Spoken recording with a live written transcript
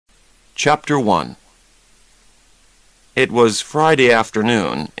Chapter 1. It was Friday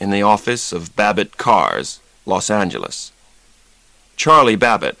afternoon in the office of Babbitt Cars, Los Angeles. Charlie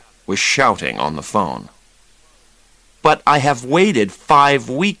Babbitt was shouting on the phone. "But I have waited 5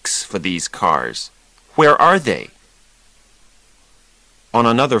 weeks for these cars. Where are they?" On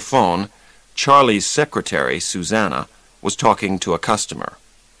another phone, Charlie's secretary, Susanna, was talking to a customer.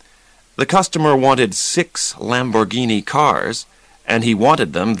 The customer wanted 6 Lamborghini cars, and he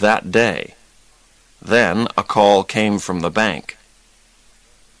wanted them that day. Then a call came from the bank.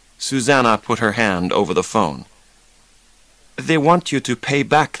 Susanna put her hand over the phone. "They want you to pay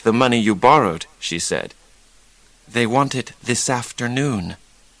back the money you borrowed," she said. "They want it this afternoon."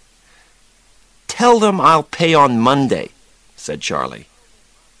 "Tell them I'll pay on Monday," said Charlie.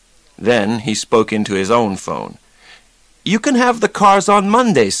 Then he spoke into his own phone. "You can have the cars on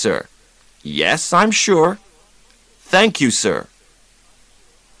Monday, sir." "Yes, I'm sure." "Thank you, sir."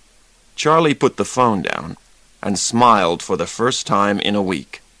 Charlie put the phone down and smiled for the first time in a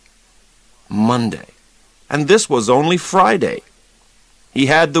week. Monday. And this was only Friday. He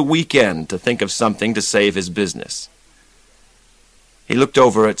had the weekend to think of something to save his business. He looked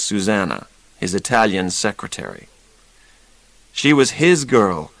over at Susanna, his Italian secretary. She was his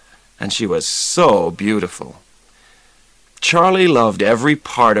girl, and she was so beautiful. Charlie loved every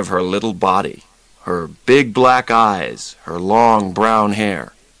part of her little body, her big black eyes, her long brown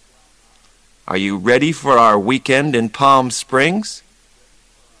hair. "Are you ready for our weekend in Palm Springs?"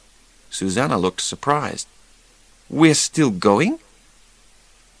 Susanna looked surprised. "We're still going?"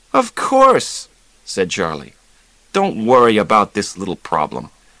 "Of course," said Charlie. "Don't worry about this little problem.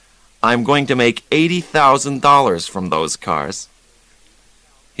 I'm going to make $80,000 from those cars."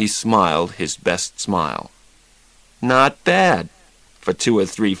 He smiled his best smile. "Not bad for 2 or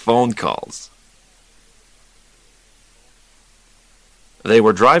 3 phone calls." They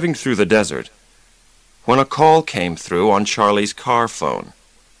were driving through the desert when a call came through on Charlie's car phone.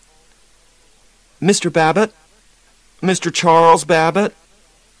 "Mr. Babbitt? Mr. Charles Babbitt?"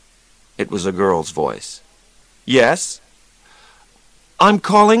 It was a girl's voice. "Yes?" "I'm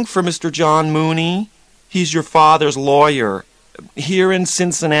calling for Mr. John Mooney. He's your father's lawyer here in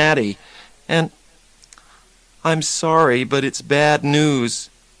Cincinnati. And I'm sorry, but it's bad news.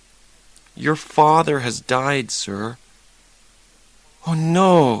 Your father has died, sir." "Oh,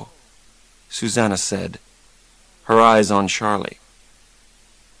 no," Susanna said, her eyes on Charlie.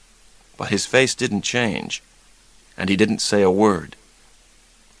 But his face didn't change, and he didn't say a word.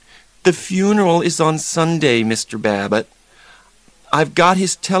 "The funeral is on Sunday, Mr. Babbitt. I've got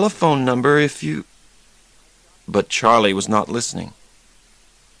his telephone number if you—" But Charlie was not listening.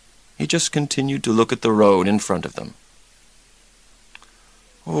 He just continued to look at the road in front of them.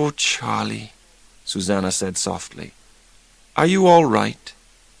 "Oh, Charlie," Susanna said softly, "are you all right?"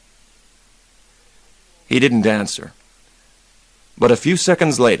 He didn't answer. But a few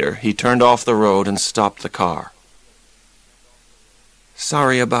seconds later, he turned off the road and stopped the car.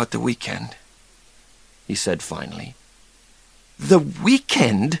 "Sorry about the weekend," he said finally. "The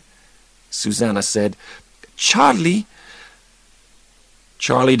weekend?" Susanna said. "Charlie—"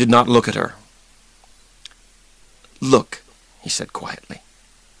 Charlie did not look at her. "Look," he said quietly,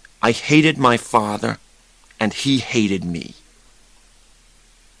 "I hated my father, and he hated me."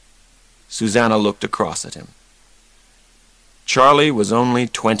 Susanna looked across at him. Charlie was only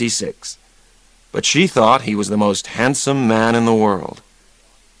 26, but she thought he was the most handsome man in the world.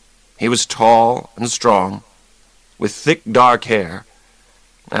 He was tall and strong, with thick dark hair,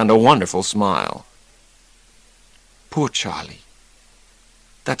 and a wonderful smile. "Poor Charlie.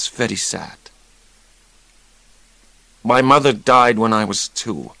 That's very sad. My mother died when I was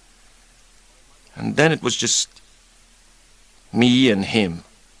 2, and then it was just me and him."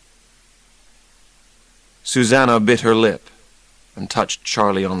 Susanna bit her lip and touched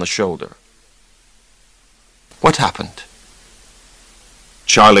Charlie on the shoulder. "What happened?"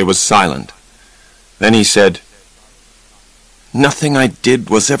 Charlie was silent. Then he said, "Nothing I did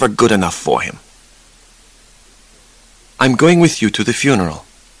was ever good enough for him." "I'm going with you to the funeral,"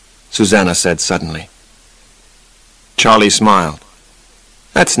 Susanna said suddenly. Charlie smiled.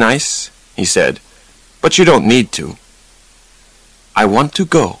 "That's nice," he said, "but you don't need to." "I want to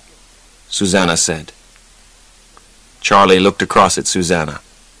go," Susanna said. Charlie looked across at Susanna.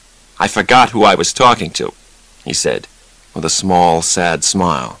 "I forgot who I was talking to," he said, with a small, sad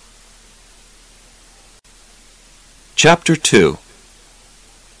smile. Chapter 2.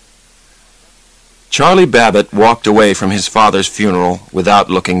 Charlie Babbitt walked away from his father's funeral without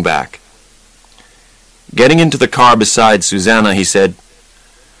looking back. Getting into the car beside Susanna, he said,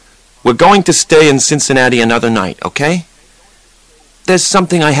 "We're going to stay in Cincinnati another night, okay?" there's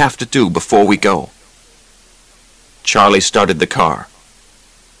something I have to do before we go." Charlie started the car.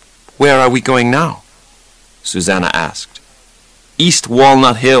 "Where are we going now?" Susanna asked. "East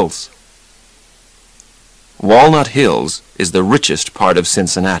Walnut Hills." Walnut Hills is the richest part of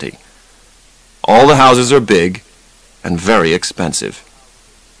Cincinnati. All the houses are big and very expensive.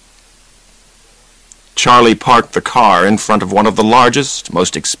 Charlie parked the car in front of one of the largest,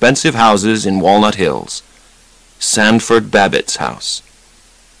 most expensive houses in Walnut Hills, Sanford Babbitt's house.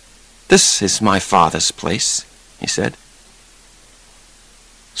 "This is my father's place," he said.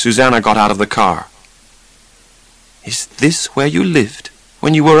 Susanna got out of the car. "Is this where you lived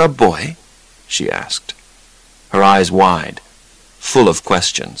when you were a boy?" she asked, her eyes wide, full of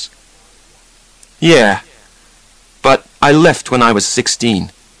questions. "Yeah, but I left when I was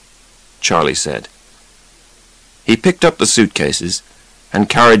 16, Charlie said. He picked up the suitcases and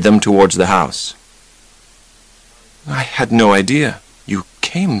carried them towards the house. "I had no idea you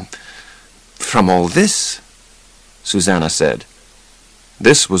came from all this," Susanna said.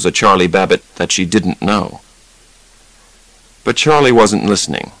 This was a Charlie Babbitt that she didn't know. But Charlie wasn't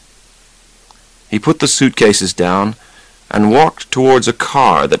listening. He put the suitcases down and walked towards a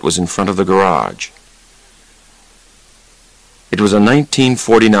car that was in front of the garage. It was a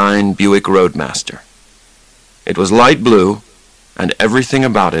 1949 Buick Roadmaster. It was light blue, and everything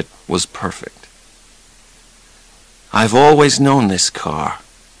about it was perfect. "I've always known this car,"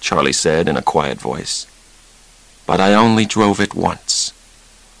 Charlie said in a quiet voice, "but I only drove it once."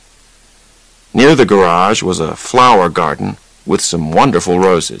 Near the garage was a flower garden with some wonderful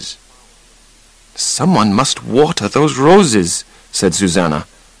roses. "Someone must water those roses," said Susanna,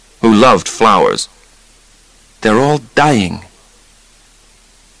 who loved flowers. "They're all dying."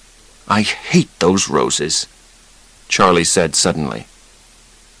 "I hate those roses," Charlie said suddenly.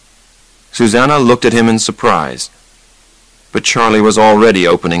 Susanna looked at him in surprise, but Charlie was already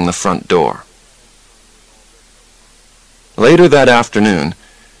opening the front door. Later that afternoon,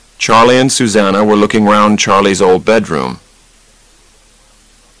 Charlie and Susanna were looking round Charlie's old bedroom.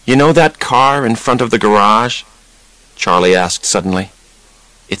 "You know that car in front of the garage?" Charlie asked suddenly.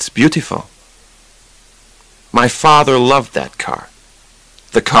 "It's beautiful." "My father loved that car.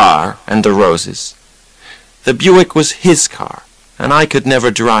 The car and the roses. The Buick was his car, and I could never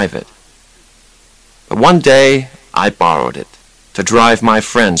drive it. But one day I borrowed it to drive my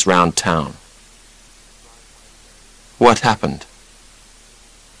friends round town." "What happened?"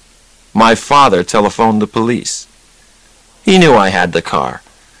 "My father telephoned the police. He knew I had the car,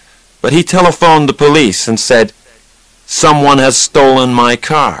 but he telephoned the police and said, 'Someone has stolen my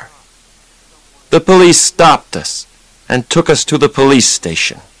car.' The police stopped us and took us to the police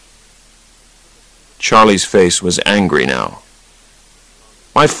station." Charlie's face was angry now.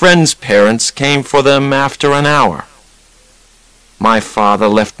 "My friend's parents came for them after an hour. My father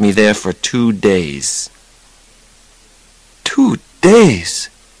left me there for 2 days. 2 days,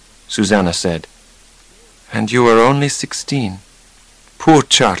 Susanna said. And you were only 16. Poor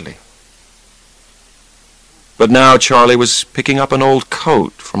Charlie. But now Charlie was picking up an old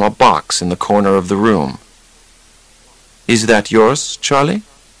coat from a box in the corner of the room. "Is that yours, Charlie?"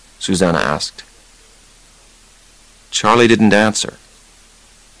 Susanna asked. Charlie didn't answer.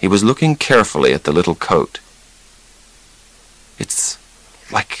 He was looking carefully at the little coat. "It's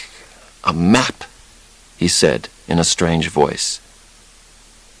like a map," he said in a strange voice.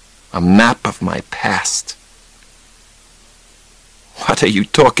 "A map of my past." "What are you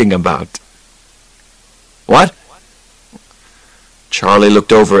talking about?" "What?" Charlie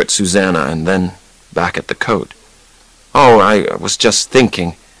looked over at Susanna and then back at the coat. "Oh, I was just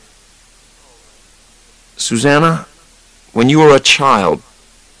thinking. Susanna, when you were a child,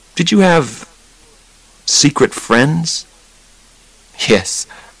 did you have secret friends?" "Yes,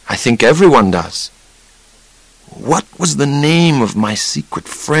 I think everyone does." "What was the name of my secret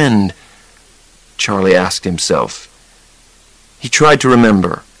friend?" Charlie asked himself. He tried to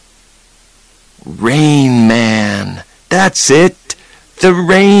remember. "Rain Man. That's it. The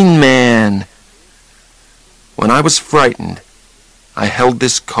Rain Man. When I was frightened, I held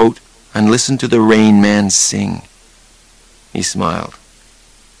this coat and listened to the Rain Man sing." He smiled.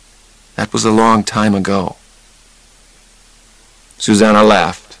 "That was a long time ago." Susanna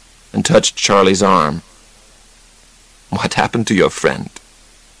laughed and touched Charlie's arm. "What happened to your friend?"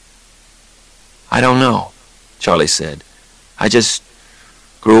 "I don't know," Charlie said. "I just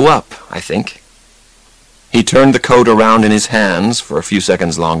grew up, I think." He turned the coat around in his hands for a few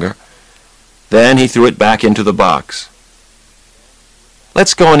seconds longer. Then he threw it back into the box.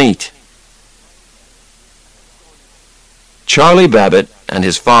 "Let's go and eat." Charlie Babbitt and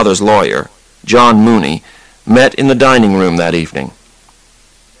his father's lawyer, John Mooney, met in the dining room that evening.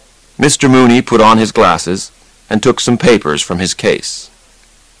 Mr. Mooney put on his glasses and took some papers from his case.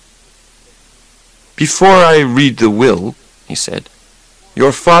 "Before I read the will," he said,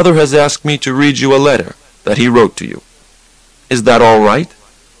 "your father has asked me to read you a letter that he wrote to you. Is that all right?"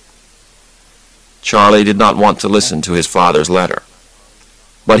 Charlie did not want to listen to his father's letter,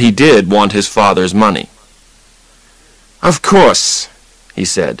 but he did want his father's money. "Of course," he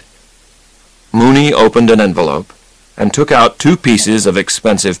said. Mooney opened an envelope and took out 2 pieces of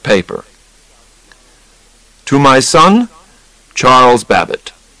expensive paper. "To my son, Charles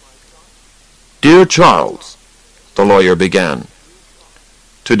Babbitt. Dear Charles," the lawyer began,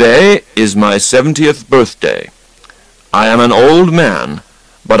 "today is my 70th birthday. I am an old man,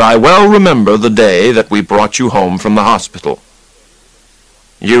 but I well remember the day that we brought you home from the hospital.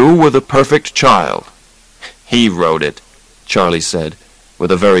 You were the perfect child." "He wrote it," Charlie said,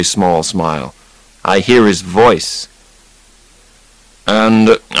 with a very small smile. "I hear his voice."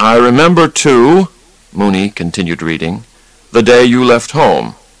 "And I remember, too," Mooney continued reading, "the day you left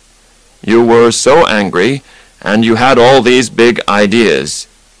home. You were so angry, and you had all these big ideas."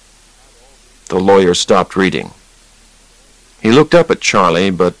 The lawyer stopped reading. He looked up at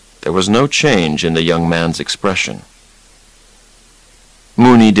Charlie, but there was no change in the young man's expression.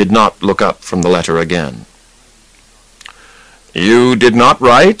 Mooney did not look up from the letter again. "You did not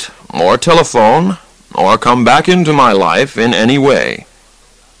write, or telephone, or come back into my life in any way.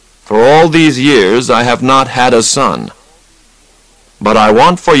 For all these years I have not had a son. But I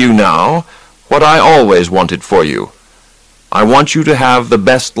want for you now what I always wanted for you. I want you to have the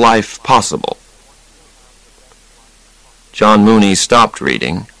best life possible." John Mooney stopped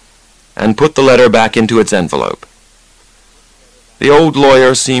reading and put the letter back into its envelope. The old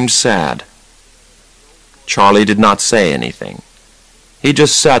lawyer seemed sad. Charlie did not say anything. He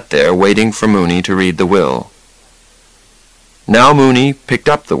just sat there waiting for Mooney to read the will. Now Mooney picked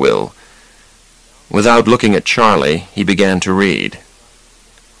up the will. Without looking at Charlie, he began to read.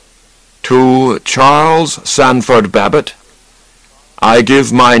 "To Charles Sanford Babbitt, I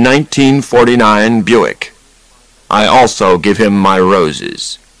give my 1949 Buick. I also give him my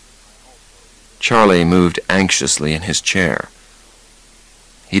roses." Charlie moved anxiously in his chair.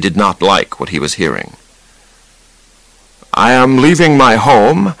 He did not like what he was hearing. "I am leaving my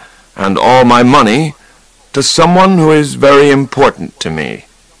home and all my money to someone who is very important to me.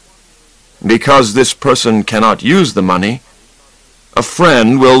 Because this person cannot use the money, a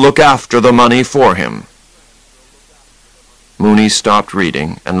friend will look after the money for him." Mooney stopped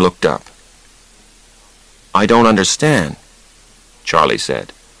reading and looked up. "I don't understand," Charlie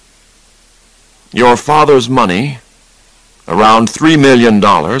said. "Your father's money, around $3 million,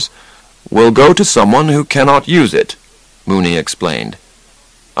 will go to someone who cannot use it," Mooney explained.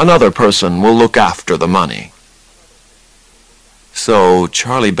 "Another person will look after the money." So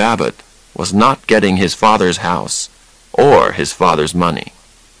Charlie Babbitt was not getting his father's house or his father's money.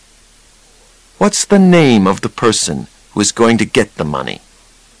 "What's the name of the person who is going to get the money?"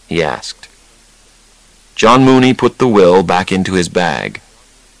 he asked. John Mooney put the will back into his bag.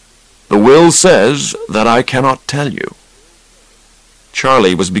 "The will says that I cannot tell you."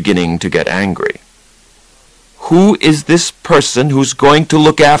 Charlie was beginning to get angry. "Who is this person who's going to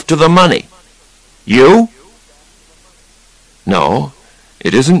look after the money? You?" "No,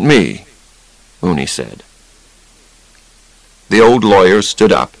 it isn't me," Mooney said. The old lawyer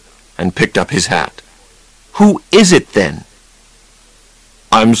stood up and picked up his hat. "Who is it then?"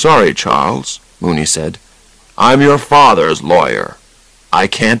 "I'm sorry, Charles," Mooney said. "I'm your father's lawyer. I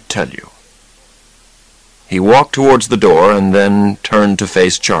can't tell you." He walked towards the door and then turned to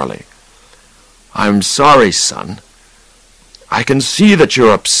face Charlie. "I'm sorry, son. I can see that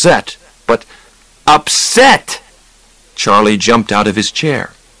you're upset, but—" "Upset?" Charlie jumped out of his chair.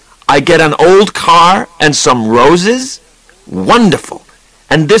 "I get an old car and some roses? Wonderful!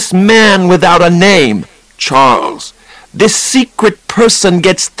 And this man without a name, Charles, this secret person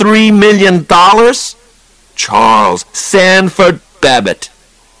gets $3 million? Charles Sanford Babbitt.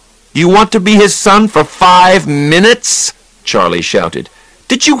 You want to be his son for 5 minutes?" Charlie shouted.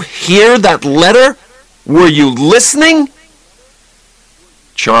 "Did you hear that letter? Were you listening?"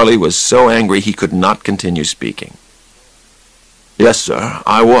 Charlie was so angry he could not continue speaking. "Yes, sir,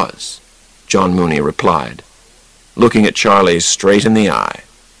 I was," John Mooney replied, looking at Charlie straight in the eye.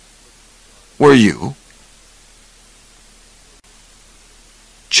 "Were you?"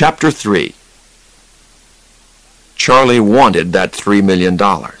 Chapter 3. Charlie wanted that $3 million.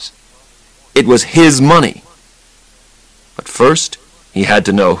 It was his money. But first, he had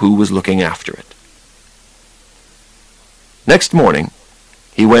to know who was looking after it. Next morning,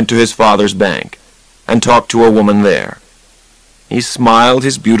 he went to his father's bank and talked to a woman there. He smiled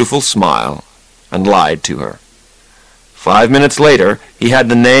his beautiful smile and lied to her. 5 minutes later, he had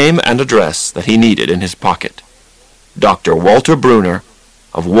the name and address that he needed in his pocket. Dr. Walter Bruner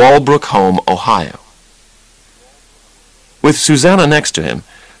of Walbrook Home, Ohio. With Susanna next to him,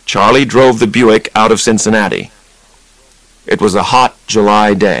 Charlie drove the Buick out of Cincinnati. It was a hot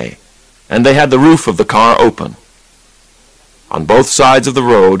July day, and they had the roof of the car open. On both sides of the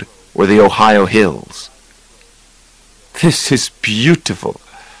road were the Ohio hills. "This is beautiful,"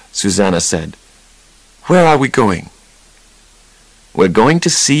 Susanna said. "Where are we going?" "We're going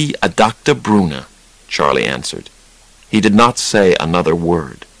to see a Dr. Bruner," Charlie answered. He did not say another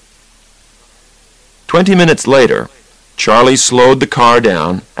word. 20 minutes later, Charlie slowed the car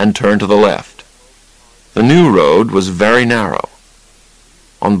down and turned to the left. The new road was very narrow.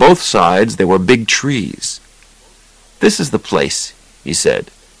 On both sides there were big trees. "This is the place," he said.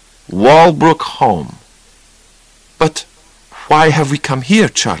 "Walbrook Home." "But why have we come here,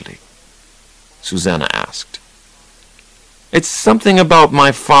 Charlie?" Susanna asked. "It's something about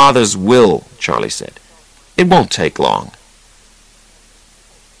my father's will," Charlie said. "It won't take long."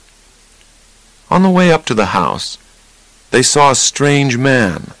 On the way up to the house, they saw a strange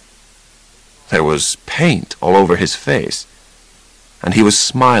man. There was paint all over his face, and he was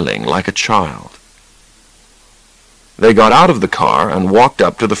smiling like a child. They got out of the car and walked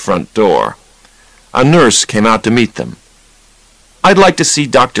up to the front door. A nurse came out to meet them. "I'd like to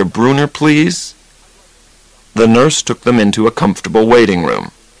see Dr. Bruner, please." The nurse took them into a comfortable waiting room.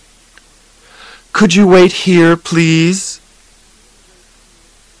 "Could you wait here, please?"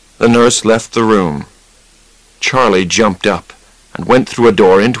 The nurse left the room. Charlie jumped up and went through a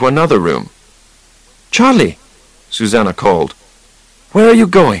door into another room. "Charlie," Susanna called, "where are you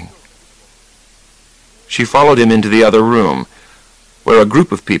going?" She followed him into the other room, where a group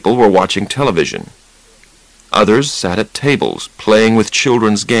of people were watching television. Others sat at tables, playing with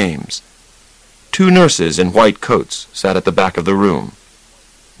children's games. 2 nurses in white coats sat at the back of the room.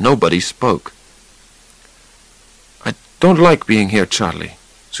 Nobody spoke. "I don't like being here, Charlie,"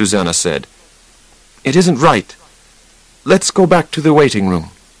 Susanna said. "It isn't right. Let's go back to the waiting room."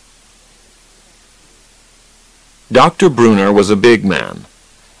 Dr. Bruner was a big man.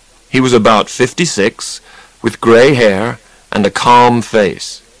 He was about 56, with gray hair and a calm face.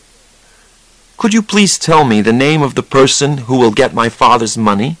 "Could you please tell me the name of the person who will get my father's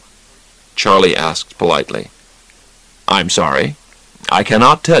money?" Charlie asked politely. "I'm sorry, I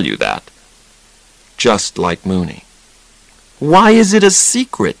cannot tell you that." Just like Mooney. "Why is it a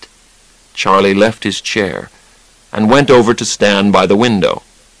secret?" Charlie left his chair and went over to stand by the window.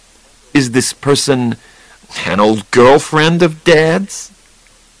 "Is this person an old girlfriend of Dad's?"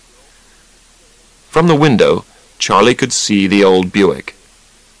 From the window, Charlie could see the old Buick.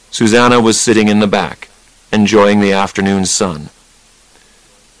 Susanna was sitting in the back, enjoying the afternoon sun.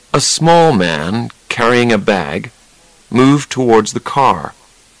 A small man, carrying a bag, moved towards the car.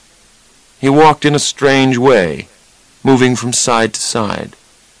 He walked in a strange way, moving from side to side.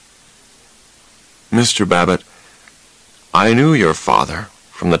 "Mr. Babbitt, I knew your father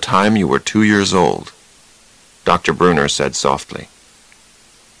from the time you were 2 years old," Dr. Bruner said softly.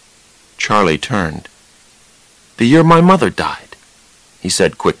 Charlie turned. "The year my mother died," he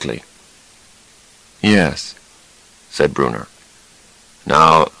said quickly. "Yes," said Bruner.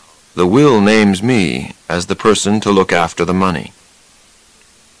 "Now, the will names me as the person to look after the money.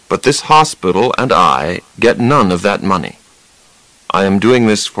 But this hospital and I get none of that money. I am doing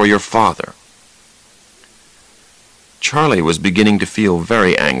this for your father." Charlie was beginning to feel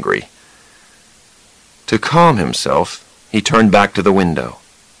very angry. To calm himself, he turned back to the window.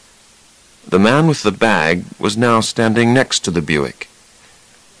 The man with the bag was now standing next to the Buick.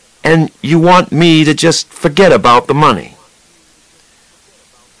 "And you want me to just forget about the money?"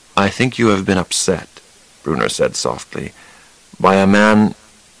 "I think you have been upset," Bruner said softly, "by a man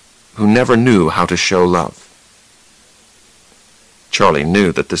who never knew how to show love." Charlie knew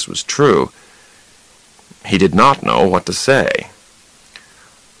that this was true. He did not know what to say.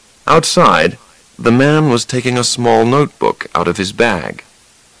 Outside, the man was taking a small notebook out of his bag.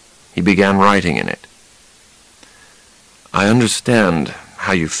 He began writing in it. "I understand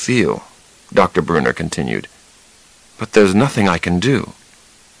how you feel," Dr. Bruner continued, "but there's nothing I can do."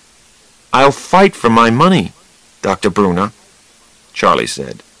 "I'll fight for my money, Dr. Bruner," Charlie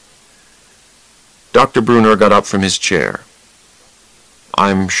said. Dr. Bruner got up from his chair.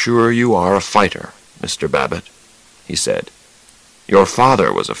 "I'm sure you are a fighter, Mr. Babbitt," he said. "Your father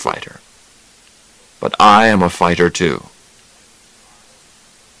was a fighter. But I am a fighter too."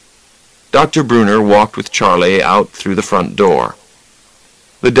 Dr. Bruner walked with Charlie out through the front door.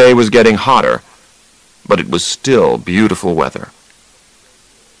 The day was getting hotter, but it was still beautiful weather.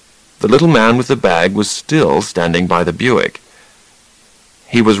 The little man with the bag was still standing by the Buick.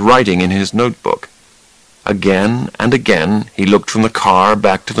 He was writing in his notebook. Again and again he looked from the car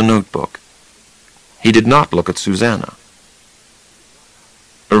back to the notebook. He did not look at Susanna.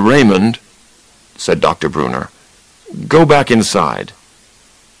 "Raymond," said Dr. Brunner, "go back inside."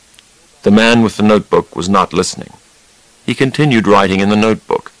 The man with the notebook was not listening. He continued writing in the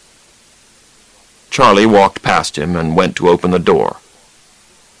notebook. Charlie walked past him and went to open the door.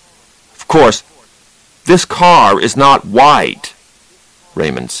 "Of course, this car is not white,"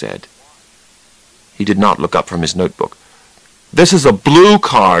 Raymond said. He did not look up from his notebook. "This is a blue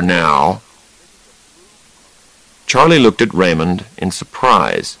car now." Charlie looked at Raymond in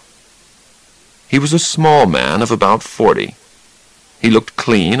surprise. He was a small man of about 40. He looked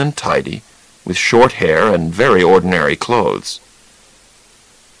clean and tidy, with short hair and very ordinary clothes.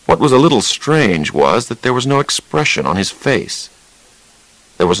 What was a little strange was that there was no expression on his face.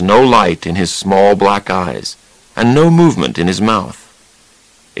 There was no light in his small black eyes, and no movement in his mouth.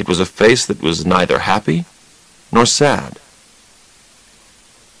 It was a face that was neither happy nor sad.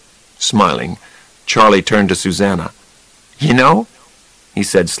 Smiling, Charlie turned to Susanna. "You know," he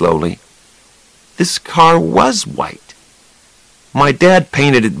said slowly, "this car was white. My dad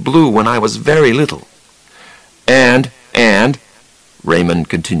painted it blue when I was very little. And, Raymond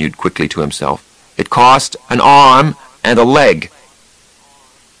continued quickly to himself, it cost an arm and a leg."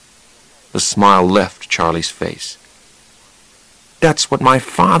 The smile left Charlie's face. "That's what my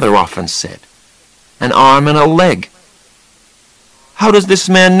father often said. An arm and a leg. How does this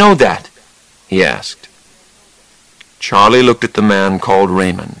man know that?" he asked. Charlie looked at the man called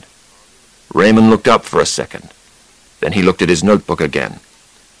Raymond. Raymond looked up for a second. Then he looked at his notebook again.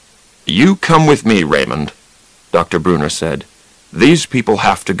 "You come with me, Raymond," Dr. Brunner said. "These people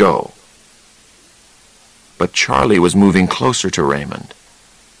have to go." But Charlie was moving closer to Raymond.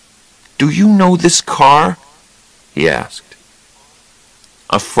 "Do you know this car?" he asked.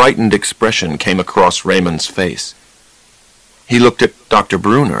 A frightened expression came across Raymond's face. He looked at Dr.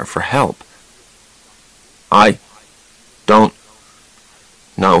 Brunner for help. "I don't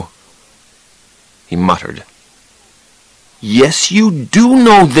know," he muttered. "Yes, you do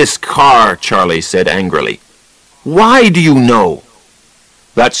know this car," Charlie said angrily. "Why do you know?"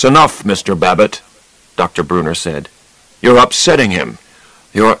 "That's enough, Mr. Babbitt," Dr. Brunner said. "You're upsetting him.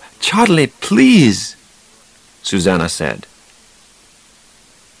 You're—" "Charlie, please," Susanna said.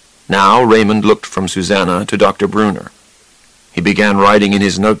 Now Raymond looked from Susanna to Dr. Brunner. He began writing in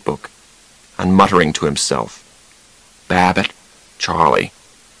his notebook and muttering to himself. "Babbitt, Charlie.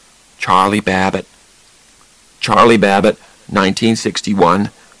 Charlie Babbitt. Charlie Babbitt,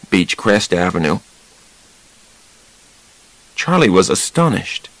 1961, Beechcrest Avenue." Charlie was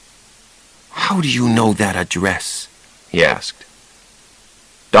astonished. "How do you know that address?" he asked.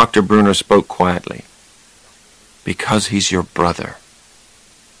 Dr. Brunner spoke quietly. "Because he's your brother,"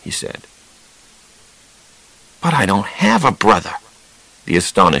 he said. "But I don't have a brother," the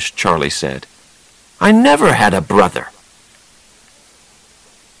astonished Charlie said. "I never had a brother."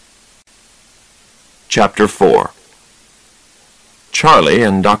 Chapter 4. Charlie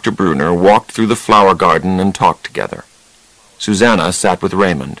and Dr. Brunner walked through the flower garden and talked together. Susanna sat with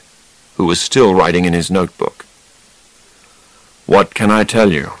Raymond, who was still writing in his notebook. "What can I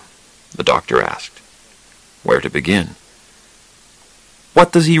tell you?" the doctor asked. Where to begin?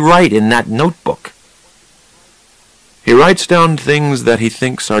 "What does he write in that notebook?" "He writes down things that he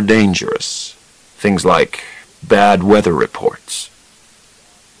thinks are dangerous. Things like bad weather reports."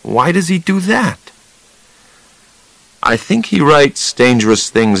 "Why does he do that?" "I think he writes dangerous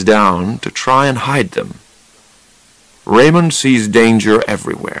things down to try and hide them. Raymond sees danger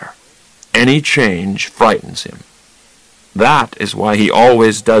everywhere. Any change frightens him. That is why he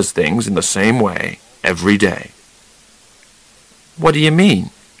always does things in the same way every day." "What do you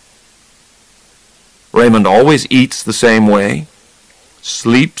mean?" "Raymond always eats the same way,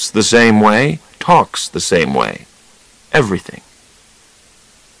 sleeps the same way, talks the same way. Everything."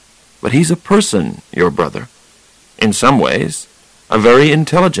 "But he's a person, your brother. In some ways, a very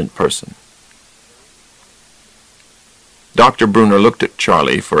intelligent person." Dr. Brunner looked at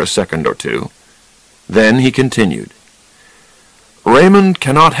Charlie for a second or two. Then he continued. "Raymond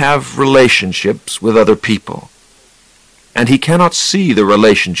cannot have relationships with other people, and he cannot see the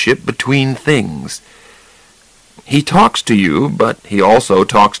relationship between things. He talks to you, but he also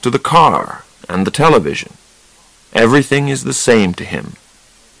talks to the car and the television. Everything is the same to him.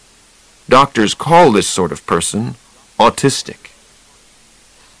 Doctors call this sort of person autistic."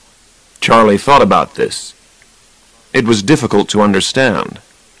 Charlie thought about this. It was difficult to understand.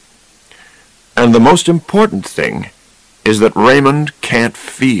 "And the most important thing is that Raymond can't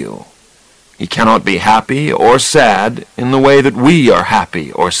feel," He cannot be happy or sad in the way that we are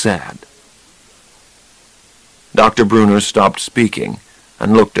happy or sad. Dr. Brunner stopped speaking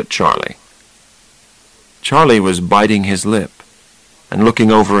and looked at Charlie. Charlie was biting his lip and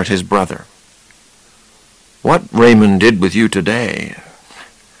looking over at his brother. "What Raymond did with you today,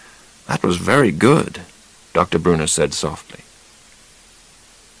 that was very good," Dr. Brunner said softly.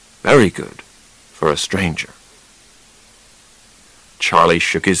 "Very good for a stranger." Charlie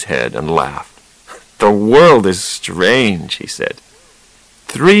shook his head and laughed. "The world is strange," he said.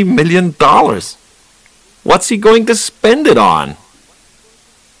 $3 million. What's he going to spend it on?"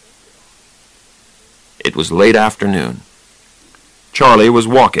 It was late afternoon. Charlie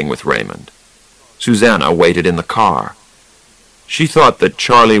was walking with Raymond. Susanna waited in the car. She thought that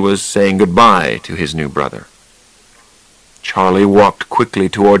Charlie was saying goodbye to his new brother. Charlie walked quickly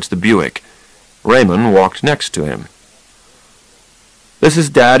towards the Buick. Raymond walked next to him. "This is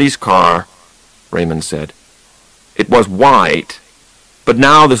Daddy's car," Raymond said. "It was white, but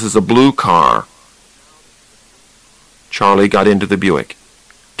now this is a blue car." Charlie got into the Buick.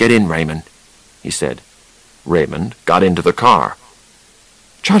 "Get in, Raymond," he said. Raymond got into the car.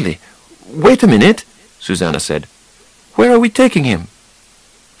 "Charlie, wait a minute," Susanna said. "Where are we taking him?"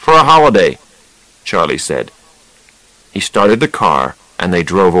 "For a holiday," Charlie said. He started the car, and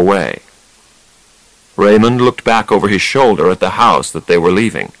they drove away. Raymond looked back over his shoulder at the house that they were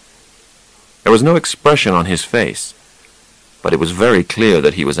leaving. There was no expression on his face, but it was very clear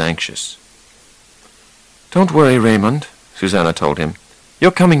that he was anxious. "Don't worry, Raymond," Susanna told him.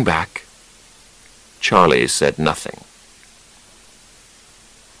 "You're coming back." Charlie said nothing.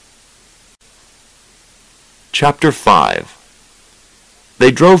 Chapter 5.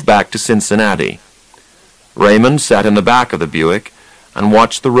 They drove back to Cincinnati. Raymond sat in the back of the Buick and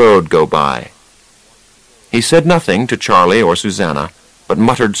watched the road go by. He said nothing to Charlie or Susanna, but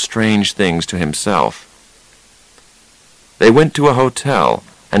muttered strange things to himself. They went to a hotel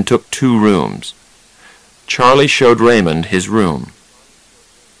and took 2 rooms. Charlie showed Raymond his room.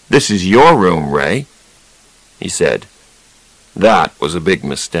 "This is your room, Ray," he said. That was a big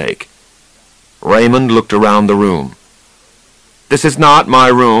mistake. Raymond looked around the room. "This is not my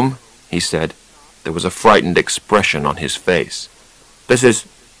room," he said. There was a frightened expression on his face. "This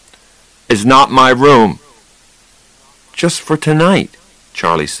is not my room." "Just for tonight,"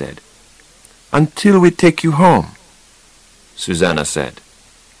 Charlie said. "Until we take you home," Susanna said.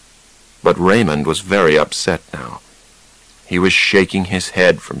 But Raymond was very upset now. He was shaking his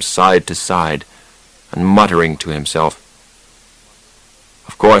head from side to side and muttering to himself,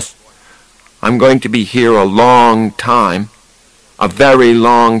 "Of course, I'm going to be here a long time, a very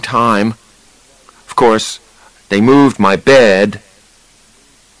long time. Of course, they moved my bed."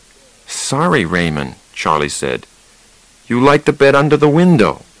 "Sorry, Raymond," Charlie said. "You like the bed under the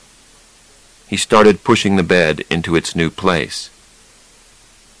window." He started pushing the bed into its new place.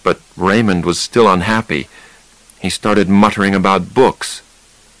 But Raymond was still unhappy. He started muttering about books.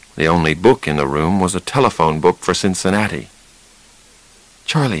 The only book in the room was a telephone book for Cincinnati.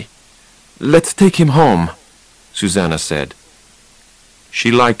 "Charlie, let's take him home," Susanna said. She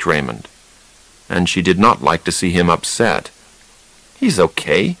liked Raymond, and she did not like to see him upset. "He's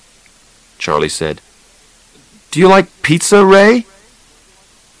okay," Charlie said. "Do you like pizza, Ray?"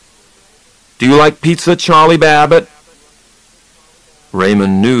 "Do you like pizza, Charlie Babbitt?"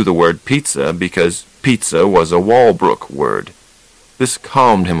 Raymond knew the word pizza because pizza was a Walbrook word. This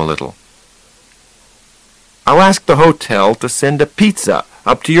calmed him a little. "I'll ask the hotel to send a pizza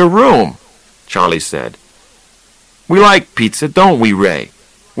up to your room," Charlie said. "We like pizza, don't we, Ray?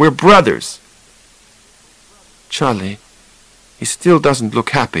 We're brothers." "Charlie, he still doesn't look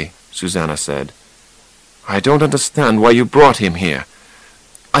happy," Susanna said. "I don't understand why you brought him here.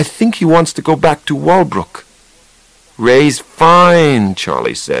 I think he wants to go back to Walbrook." "Ray's fine,"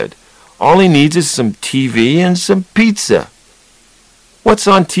 Charlie said. "All he needs is some TV and some pizza." "What's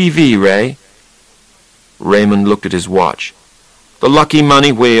on TV, Ray?" Raymond looked at his watch. "The Lucky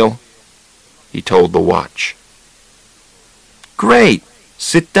Money Wheel," he told the watch. "Great!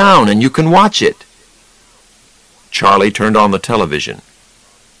 Sit down and you can watch it." Charlie turned on the television.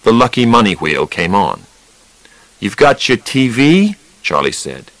 The Lucky Money Wheel came on. "You've got your TV?" Charlie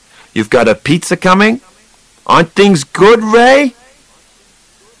said. "You've got a pizza coming? Aren't things good, Ray?"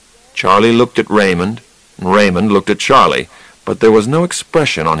 Charlie looked at Raymond, and Raymond looked at Charlie, but there was no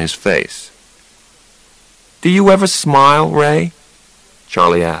expression on his face. "Do you ever smile, Ray?"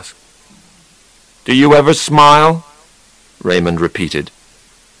 Charlie asked. "Do you ever smile?" Raymond repeated.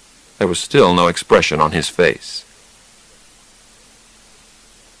 There was still no expression on his face.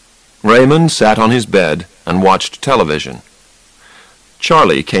 Raymond sat on his bed and watched television.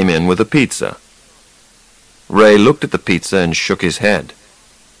 Charlie came in with a pizza. Ray looked at the pizza and shook his head.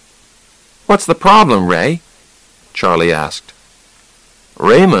 "What's the problem, Ray?" Charlie asked.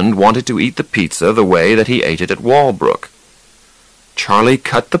 Raymond wanted to eat the pizza the way that he ate it at Walbrook. Charlie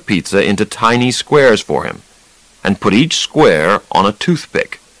cut the pizza into tiny squares for him and put each square on a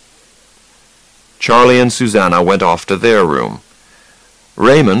toothpick. Charlie and Susanna went off to their room.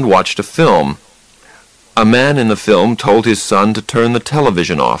 Raymond watched a film. A man in the film told his son to turn the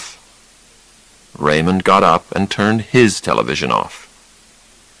television off. Raymond got up and turned his television off.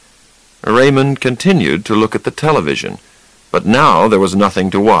 Raymond continued to look at the television, but now there was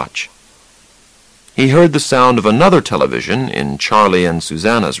nothing to watch. He heard the sound of another television in Charlie and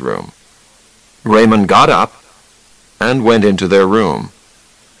Susanna's room. Raymond got up and went into their room.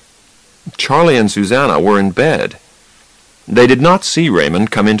 Charlie and Susanna were in bed. They did not see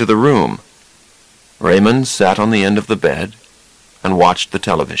Raymond come into the room. Raymond sat on the end of the bed and watched the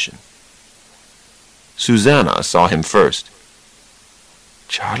television. Susanna saw him first.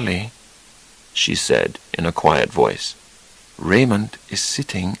 "Charlie," she said in a quiet voice, "Raymond is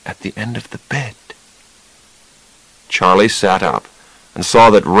sitting at the end of the bed." Charlie sat up and saw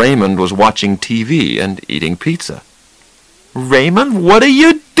that Raymond was watching TV and eating pizza. "Raymond, what are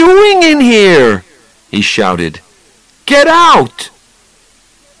you doing in here?" he shouted. "Get out!"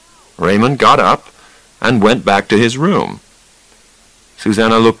 Raymond got up and went back to his room.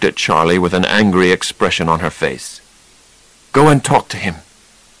 Susanna looked at Charlie with an angry expression on her face. "Go and talk to him,"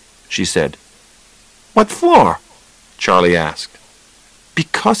 she said. "What for?" Charlie asked.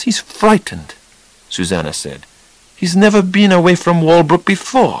 "Because he's frightened," Susanna said. "He's never been away from Walbrook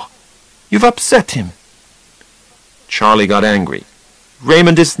before. You've upset him." Charlie got angry.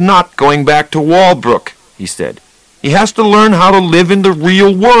 "Raymond is not going back to Walbrook," he said. "He has to learn how to live in the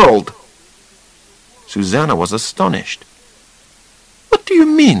real world." Susanna was astonished. "What do you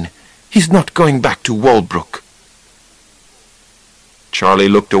mean, he's not going back to Walbrook?" Charlie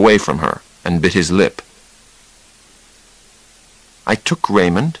looked away from her and bit his lip. "I took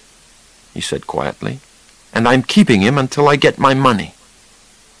Raymond," he said quietly, "and I'm keeping him until I get my money."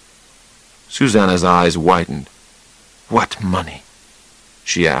 Susanna's eyes widened. "What money?"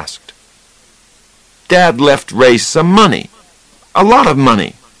 she asked. "Dad left Ray some money. A lot of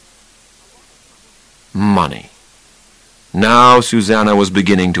money." Money. Now Susanna was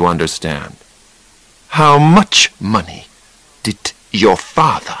beginning to understand. "How much money did your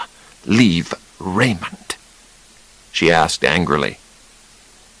father leave Raymond?" she asked angrily.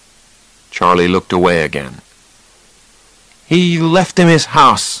 Charlie looked away again. "He left him his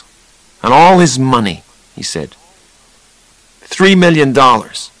house and all his money," he said. $3 million.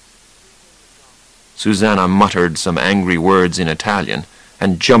 Susanna muttered some angry words in Italian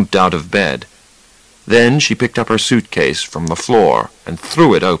and jumped out of bed. Then she picked up her suitcase from the floor and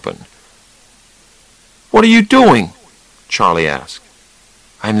threw it open. "What are you doing?" Charlie asked.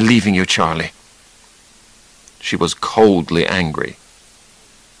 "I'm leaving you, Charlie." She was coldly angry.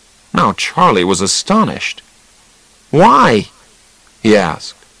 Now Charlie was astonished. "Why?" he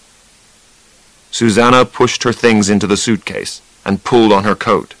asked. Susanna pushed her things into the suitcase and pulled on her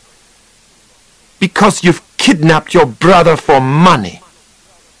coat. "Because you've kidnapped your brother for money,"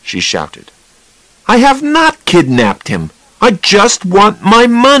 she shouted. "I have not kidnapped him. I just want my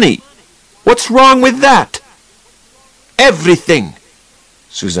money. What's wrong with that?" "Everything,"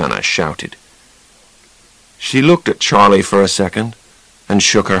 Susanna shouted. She looked at Charlie for a second and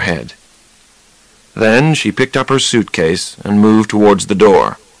shook her head. Then she picked up her suitcase and moved towards the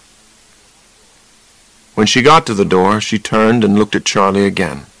door. When she got to the door, she turned and looked at Charlie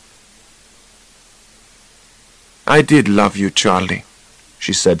again. "I did love you, Charlie,"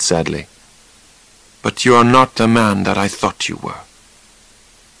 she said sadly. "But you are not the man that I thought you were."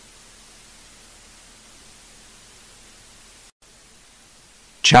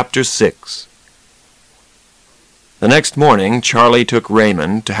 Chapter 6. The next morning, Charlie took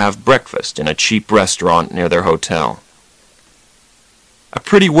Raymond to have breakfast in a cheap restaurant near their hotel. A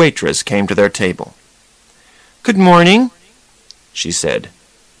pretty waitress came to their table. "Good morning," she said.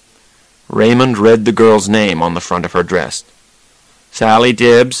 Raymond read the girl's name on the front of her dress. "Sally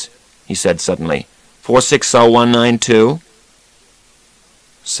Dibbs," he said suddenly. 460192.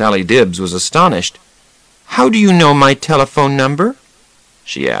 Sally Dibbs was astonished. "How do you know my telephone number?"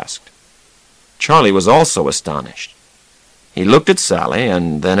 she asked. Charlie was also astonished. He looked at Sally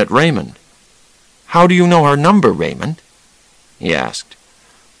and then at Raymond. "How do you know her number, Raymond?" he asked.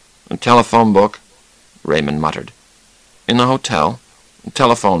 "A telephone book," Raymond muttered. "In the hotel. A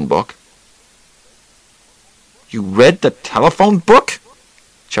telephone book." "You read the telephone book?"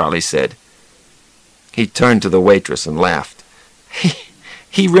 Charlie said. He turned to the waitress and laughed.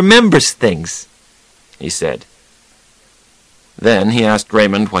 He remembers things," he said. Then he asked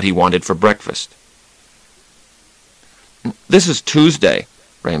Raymond what he wanted for breakfast. "This is Tuesday,"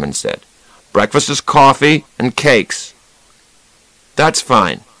 Raymond said. "Breakfast is coffee and cakes." "That's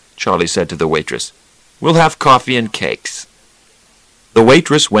fine," Charlie said to the waitress. "We'll have coffee and cakes." The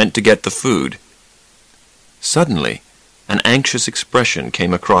waitress went to get the food. Suddenly, an anxious expression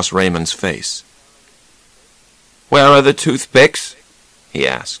came across Raymond's face. "Where are the toothpicks?" he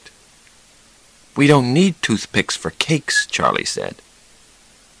asked. "We don't need toothpicks for cakes," Charlie said.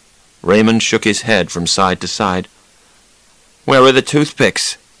 Raymond shook his head from side to side. "Where are the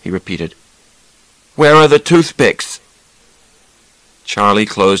toothpicks?" he repeated. "Where are the toothpicks?" Charlie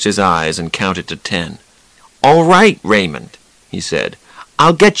closed his eyes and counted to 10. "All right, Raymond," he said.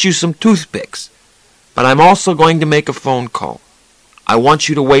 "I'll get you some toothpicks. But I'm also going to make a phone call. I want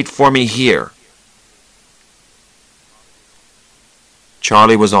you to wait for me here."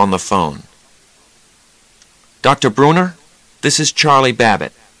 Charlie was on the phone. "Dr. Bruner, this is Charlie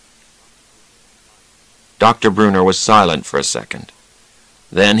Babbitt." Dr. Bruner was silent for a second.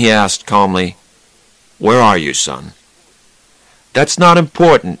 Then he asked calmly, "Where are you, son?" "That's not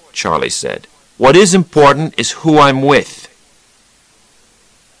important," Charlie said. "What is important is who I'm with."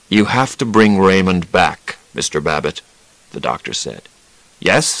 "You have to bring Raymond back, Mr. Babbitt," the doctor said.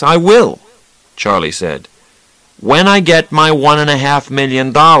 "Yes, I will," Charlie said. "When I get my $1.5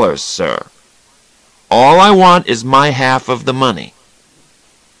 million, sir. All I want is my half of the money."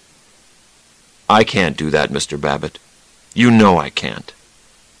 "I can't do that, Mr. Babbitt. You know I can't."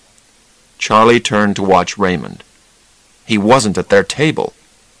 Charlie turned to watch Raymond. He wasn't at their table.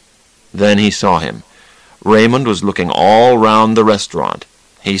 Then he saw him. Raymond was looking all round the restaurant.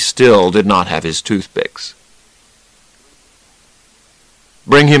 He still did not have his toothpicks.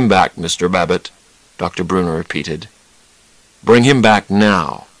 "Bring him back, Mr. Babbitt," Dr. Bruner repeated. "Bring him back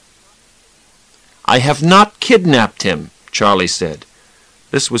now." "I have not kidnapped him," Charlie said.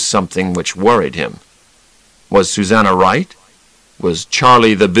 This was something which worried him. Was Susanna right? Was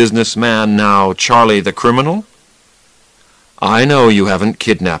Charlie the businessman now Charlie the criminal? "I know you haven't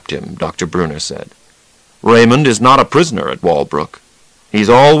kidnapped him," Dr. Bruner said. "Raymond is not a prisoner at Walbrook. He's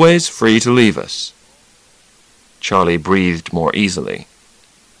always free to leave us." Charlie breathed more easily.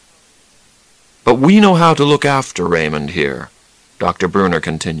 "But we know how to look after Raymond here," Dr. Bruner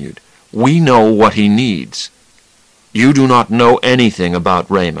continued. "We know what he needs. You do not know anything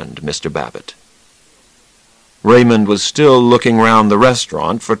about Raymond, Mr. Babbitt." Raymond was still looking round the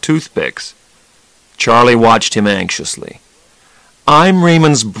restaurant for toothpicks. Charlie watched him anxiously. "I'm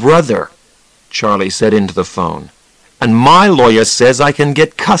Raymond's brother," Charlie said into the phone, "and my lawyer says I can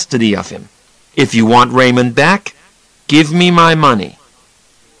get custody of him. If you want Raymond back, give me my money."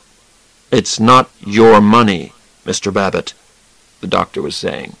 "It's not your money, Mr. Babbitt," the doctor was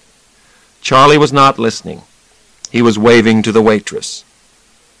saying. Charlie was not listening. He was waving to the waitress.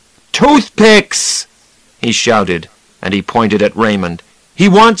 "Toothpicks!" he shouted, and he pointed at Raymond. "He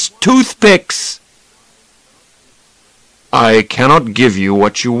wants toothpicks!" "I cannot give you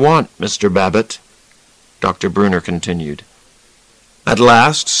what you want, Mr. Babbitt," Dr. Bruner continued. At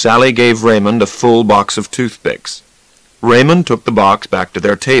last, Sally gave Raymond a full box of toothpicks. Raymond took the box back to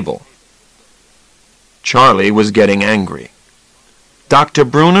their table. Charlie was getting angry. "Dr.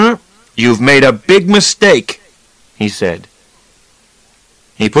 Bruner, you've made a big mistake," he said.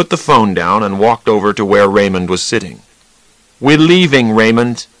 He put the phone down and walked over to where Raymond was sitting. "We're leaving,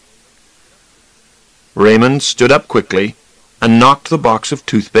 Raymond." Raymond stood up quickly and knocked the box of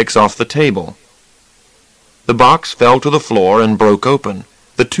toothpicks off the table. The box fell to the floor and broke open.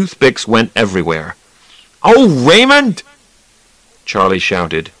 The toothpicks went everywhere. "Oh, Raymond!" Charlie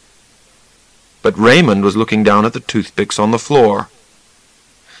shouted. But Raymond was looking down at the toothpicks on the floor.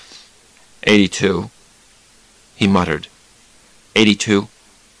 82, he muttered. 82,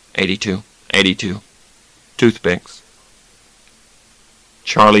 82, 82. Toothpicks.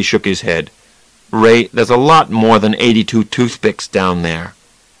 Charlie shook his head. "Ray, there's a lot more than 82 toothpicks down there."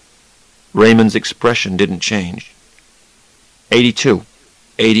 Raymond's expression didn't change. 82,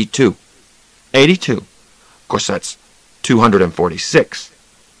 82, 82. Of course, that's 246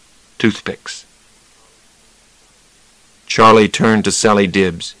 toothpicks. Charlie turned to Sally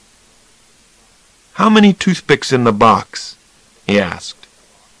Dibbs. "How many toothpicks in the box?" he asked.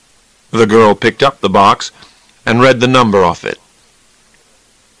 The girl picked up the box and read the number off it.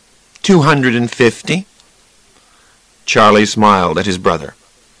 250. Charlie smiled at his brother.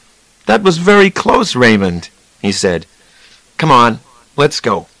 "That was very close, Raymond," he said. "Come on, let's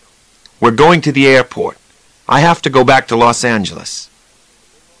go. We're going to the airport. I have to go back to Los Angeles."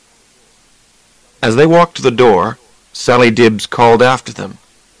 As they walked to the door, Sally Dibbs called after them.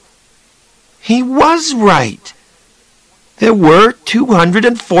 He was right. There were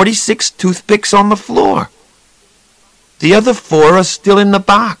 246 toothpicks on the floor. The other 4 are still in the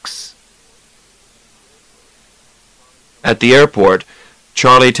box. At the airport,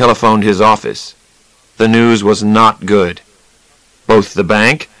 Charlie telephoned his office. The news was not good. Both the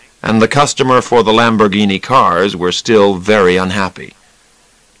bank and the customer for the Lamborghini cars were still very unhappy.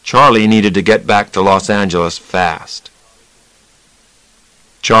 Charlie needed to get back to Los Angeles fast.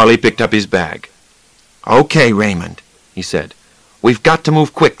 Charlie picked up his bag. "Okay, Raymond," he said. "We've got to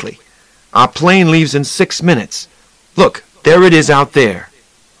move quickly. Our plane leaves in 6 minutes. Look, there it is out there."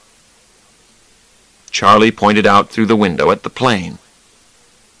 Charlie pointed out through the window at the plane.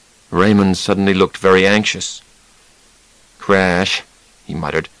 Raymond suddenly looked very anxious. "Crash," he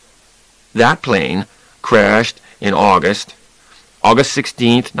muttered. "That plane crashed in August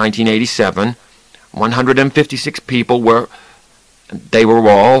 16th, 1987. 156 people were... They were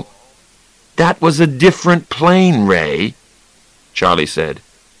all..." "That was a different plane, Ray," Charlie said.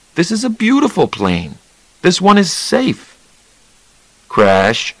 "This is a beautiful plane. This one is safe."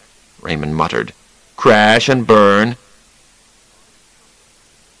 "Crash," Raymond muttered. "Crash and burn."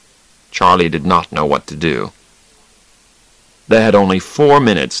 Charlie did not know what to do. They had only 4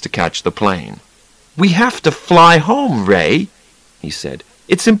 minutes to catch the plane. "We have to fly home, Ray," he said.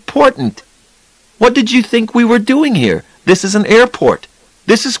 "It's important. What did you think we were doing here? This is an airport.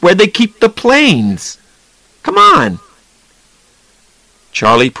 This is where they keep the planes. Come on."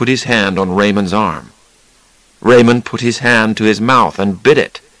 Charlie put his hand on Raymond's arm. Raymond put his hand to his mouth and bit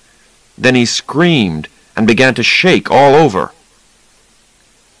it. Then he screamed and began to shake all over.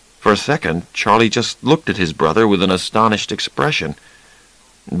 For a second, Charlie just looked at his brother with an astonished expression.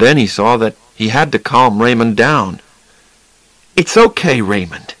 Then he saw that he had to calm Raymond down. "It's okay,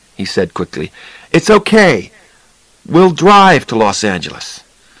 Raymond," he said quickly. "It's okay. We'll drive to Los Angeles.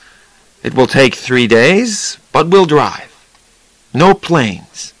 It will take 3 days, but we'll drive. No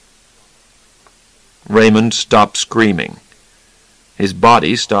planes." Raymond stopped screaming. His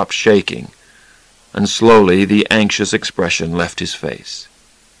body stopped shaking, and slowly the anxious expression left his face.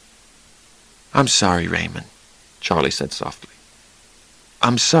 "I'm sorry, Raymond," Charlie said softly.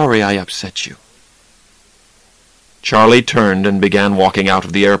 "I'm sorry I upset you." Charlie turned and began walking out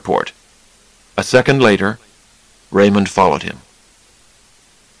of the airport. A second later, Raymond followed him.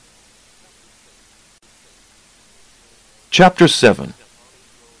 Chapter 7.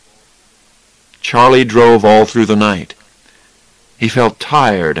 Charlie drove all through the night. He felt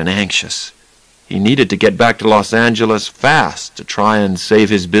tired and anxious. He needed to get back to Los Angeles fast to try and save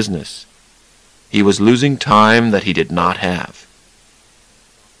his business. He was losing time that he did not have.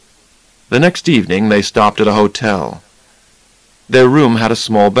 The next evening they stopped at a hotel. Their room had a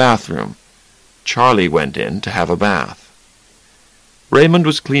small bathroom. Charlie went in to have a bath. Raymond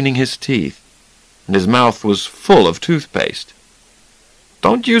was cleaning his teeth, and his mouth was full of toothpaste.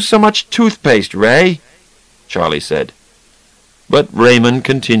 "Don't use so much toothpaste, Ray," Charlie said. But Raymond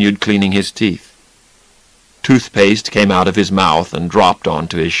continued cleaning his teeth. Toothpaste came out of his mouth and dropped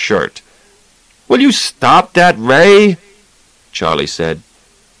onto his shirt. "Will you stop that, Ray?" Charlie said.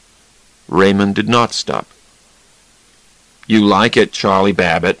 Raymond did not stop. "You like it, Charlie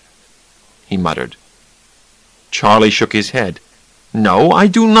Babbitt," he muttered. Charlie shook his head. "No, I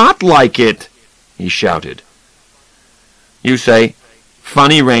do not like it," he shouted. "You say,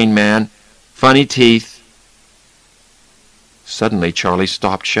 'Funny Rain Man, funny teeth.'" Suddenly Charlie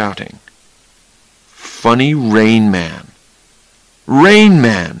stopped shouting. Funny Rain Man. Rain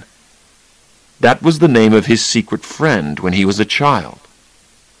Man! That was the name of his secret friend when he was a child.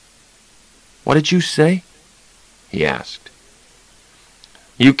 "What did you say?" he asked.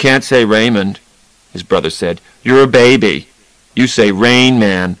 "You can't say Raymond," his brother said. "You're a baby. You say Rain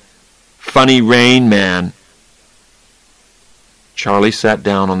Man. Funny Rain Man." Charlie sat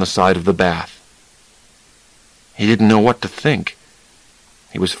down on the side of the bath. He didn't know what to think.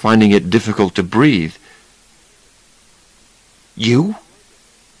 He was finding it difficult to breathe. "You?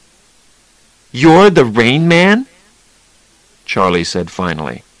 You're the Rain Man?" Charlie said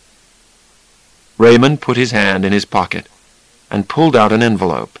finally. Raymond put his hand in his pocket and pulled out an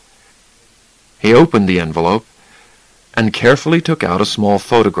envelope. He opened the envelope and carefully took out a small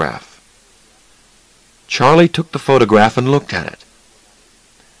photograph. Charlie took the photograph and looked at it.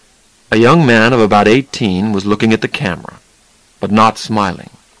 A young man of about 18 was looking at the camera, but not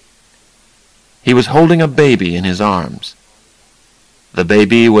smiling. He was holding a baby in his arms. The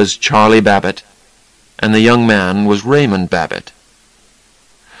baby was Charlie Babbitt, and the young man was Raymond Babbitt.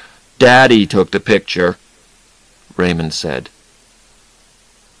 "Daddy took the picture," Raymond said.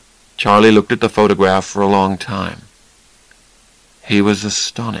 Charlie looked at the photograph for a long time. He was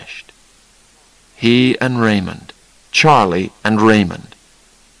astonished. He and Raymond. Charlie and Raymond.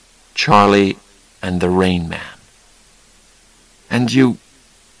 Charlie and the Rain Man. And you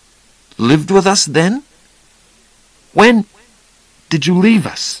lived with us then? When did you leave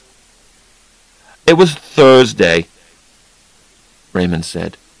us? It was Thursday, Raymond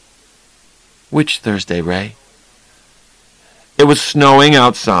said. Which Thursday, Ray? It was snowing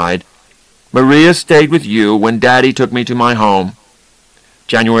outside. Maria stayed with you when Daddy took me to my home.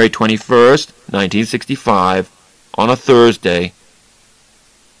 January 21st, 1965, on a Thursday.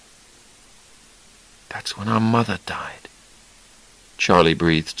 That's when our mother died, Charlie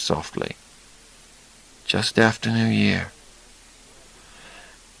breathed softly. Just after New Year.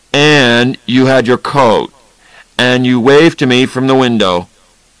 And you had your coat, and you waved to me from the window.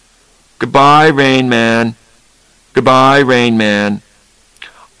 Goodbye, Rain Man. Goodbye, Rain Man.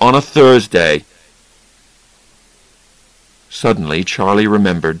 On a Thursday. Suddenly, Charlie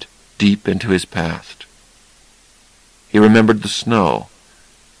remembered deep into his past. He remembered the snow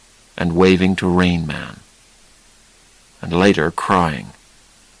and waving to Rain Man. And later crying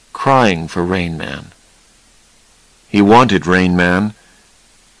for Rain Man. He wanted Rain Man,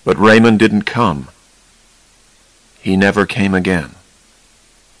 but Raymond didn't come. He never came again.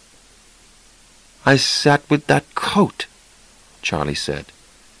 I sat with that coat, Charlie said.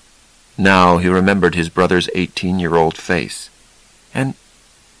 Now he remembered his brother's 18-year-old face. And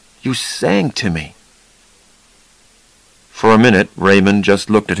you sang to me. For a minute, Raymond just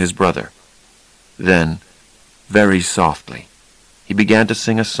looked at his brother. Then, very softly, he began to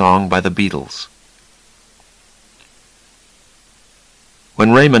sing a song by the Beatles.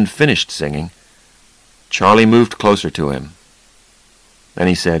 When Raymond finished singing, Charlie moved closer to him. Then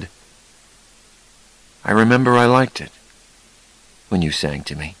he said, I remember I liked it when you sang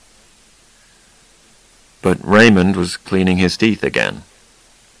to me. But Raymond was cleaning his teeth again.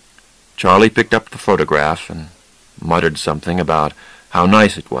 Charlie picked up the photograph and muttered something about how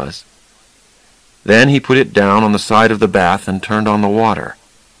nice it was. Then he put it down on the side of the bath and turned on the water.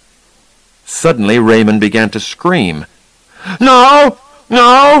 Suddenly Raymond began to scream. No!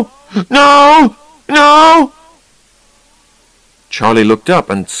 No! No! No! Charlie looked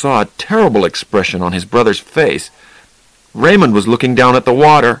up and saw a terrible expression on his brother's face. Raymond was looking down at the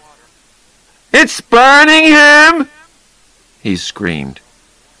water. It's burning him! He screamed.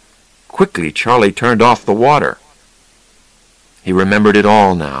 Quickly, Charlie turned off the water. He remembered it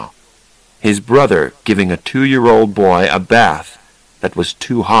all now. His brother giving a 2-year-old boy a bath that was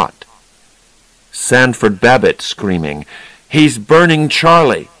too hot. Sanford Babbitt screaming, He's burning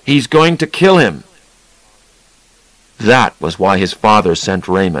Charlie! He's going to kill him! That was why his father sent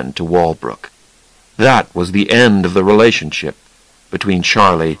Raymond to Walbrook. That was the end of the relationship between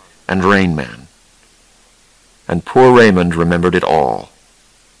Charlie and Rain Man. And poor Raymond remembered it all.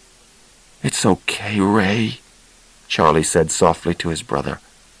 It's okay, Ray, Charlie said softly to his brother.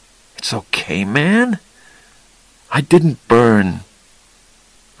 It's okay, man. I didn't burn.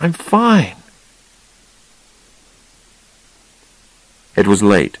 I'm fine. It was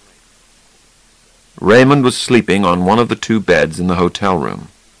late. Raymond was sleeping on one of the 2 beds in the hotel room.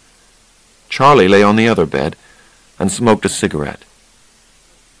 Charlie lay on the other bed and smoked a cigarette.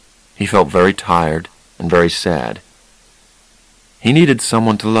 He felt very tired and very sad. He needed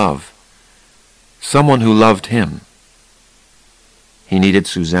someone to love, someone who loved him. He needed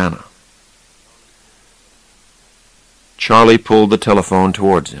Susanna. Charlie pulled the telephone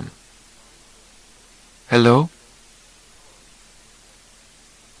towards him. Hello?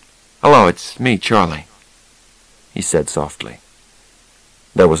 Hello, it's me, Charlie, he said softly.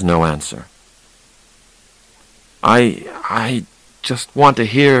 There was no answer. I just want to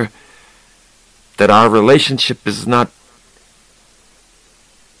hear that our relationship is not...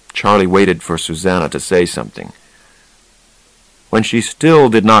 Charlie waited for Susanna to say something. When she still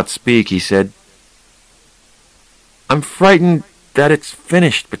did not speak, he said, I'm frightened that it's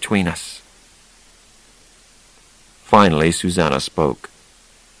finished between us. Finally, Susanna spoke.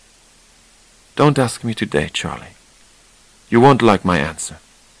 Don't ask me today, Charlie. You won't like my answer.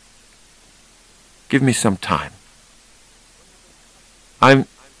 Give me some time. I'm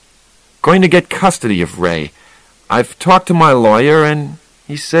going to get custody of Ray. I've talked to my lawyer, and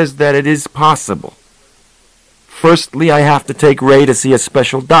he says that it is possible. Firstly, I have to take Ray to see a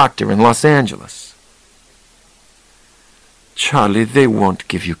special doctor in Los Angeles. Charlie, they won't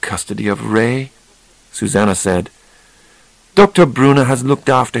give you custody of Ray, Susanna said. Dr. Bruna has looked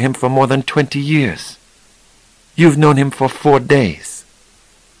after him for more than 20 years. You've known him for 4 days.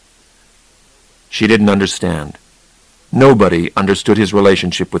 She didn't understand. Nobody understood his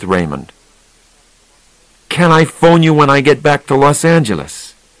relationship with Raymond. Can I phone you when I get back to Los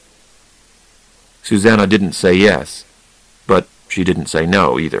Angeles? Susanna didn't say yes, but she didn't say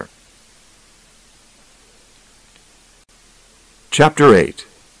no either. Chapter 8.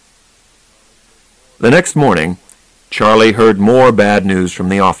 The next morning, Charlie heard more bad news from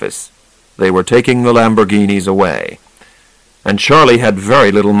the office. They were taking the Lamborghinis away, and Charlie had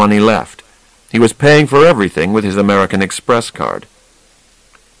very little money left. He was paying for everything with his American Express card.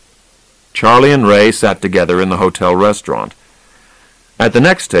 Charlie and Ray sat together in the hotel restaurant. At the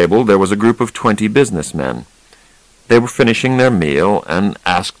next table there was a group of 20 businessmen. They were finishing their meal and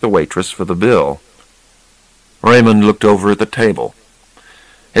asked the waitress for the bill. Raymond looked over at the table.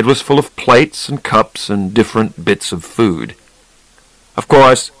 It was full of plates and cups and different bits of food. "Of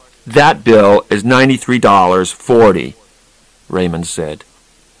course, that bill is $93.40, Raymond said.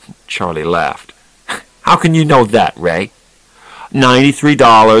 Charlie laughed. "How can you know that, Ray?"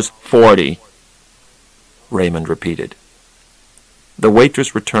 $93.40, Raymond repeated. The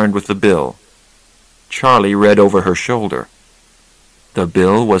waitress returned with the bill. Charlie read over her shoulder. The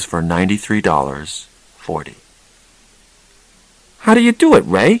bill was for $93.40. "How do you do it,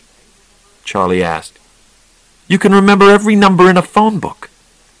 Ray?" Charlie asked. "You can remember every number in a phone book.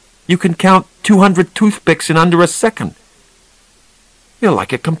 You can count 200 toothpicks in under a second. You're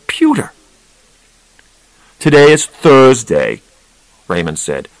like a computer." "Today is Thursday," Raymond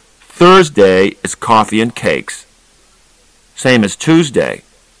said. "Thursday is coffee and cakes. Same as Tuesday."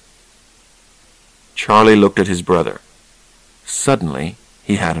 Charlie looked at his brother. Suddenly,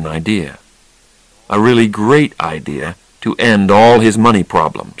 he had an idea. A really great idea to end all his money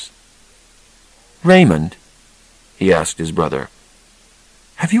problems. "Raymond," he asked his brother,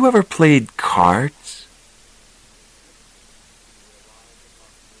 "have you ever played cards?"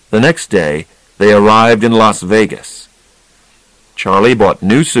 The next day, they arrived in Las Vegas. Charlie bought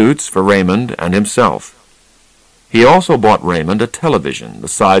new suits for Raymond and himself. He also bought Raymond a television the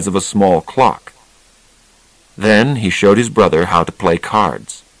size of a small clock. Then he showed his brother how to play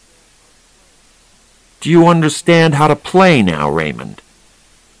cards. "Do you understand how to play now, Raymond?"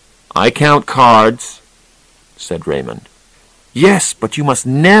 "I count cards," said Raymond. "Yes, but you must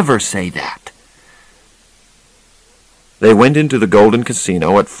never say that." They went into the Golden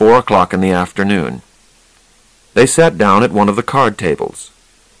Casino at 4 o'clock in the afternoon. They sat down at one of the card tables.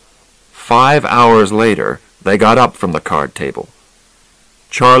 5 hours later, they got up from the card table.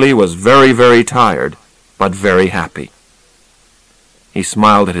 Charlie was very, very tired, but very happy. He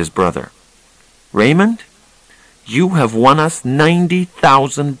smiled at his brother. "Raymond, you have won us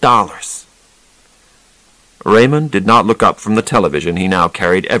 $90,000. Raymond did not look up from the television he now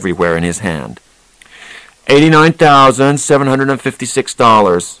carried everywhere in his hand.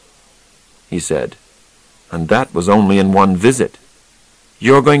 $89,756, he said. And that was only in one visit.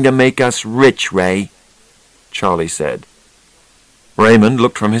 "You're going to make us rich, Ray," Charlie said. Raymond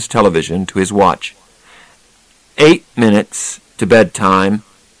looked from his television to his watch. 8 minutes to bedtime,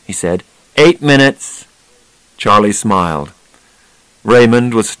 he said. 8 minutes. Charlie smiled.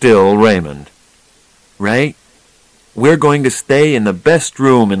 Raymond was still Raymond. "Ray, we're going to stay in the best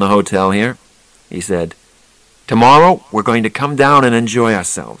room in the hotel here," he said. "Tomorrow we're going to come down and enjoy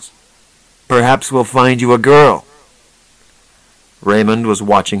ourselves. Perhaps we'll find you a girl." Raymond was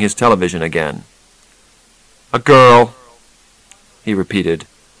watching his television again. "A girl," he repeated.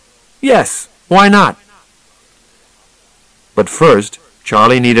 "Yes, why not?" But first,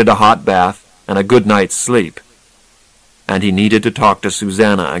 Charlie needed a hot bath and a good night's sleep. And he needed to talk to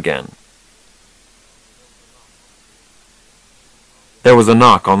Susanna again. There was a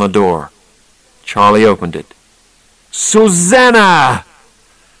knock on the door. Charlie opened it. "Susanna!"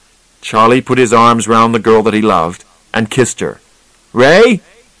 Charlie put his arms round the girl that he loved and kissed her. "Ray,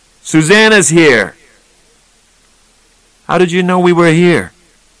 Susanna's here." "How did you know we were here?"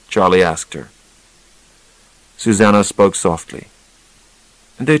 Charlie asked her. Susanna spoke softly.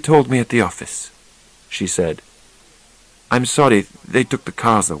 "They told me at the office," she said. "I'm sorry they took the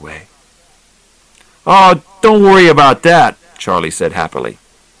cars away." "Oh, don't worry about that," Charlie said happily.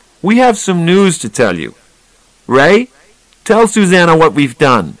 "We have some news to tell you. Ray, tell Susanna what we've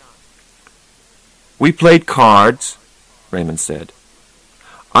done." "We played cards," Raymond said.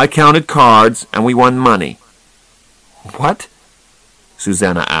 "I counted cards and we won money." "What?"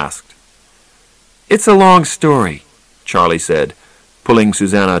 Susanna asked. "It's a long story," Charlie said, pulling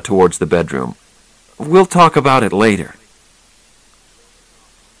Susanna towards the bedroom. "We'll talk about it later."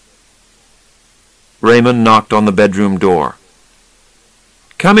 Raymond knocked on the bedroom door.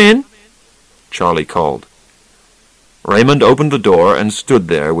 "Come in," Charlie called. Raymond opened the door and stood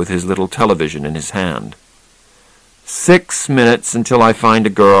there with his little television in his hand. 6 minutes until I find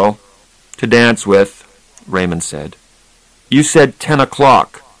a girl to dance with," Raymond said. "You said 10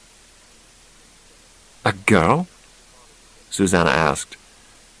 o'clock. A girl? Susanna asked.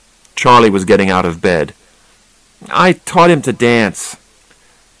 Charlie was getting out of bed. I taught him to dance.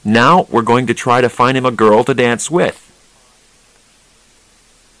 Now we're going to try to find him a girl to dance with.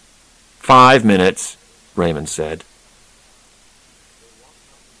 5 minutes, Raymond said.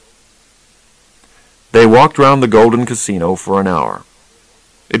 They walked round the Golden Casino for an hour.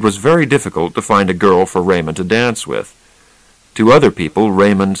 It was very difficult to find a girl for Raymond to dance with. To other people,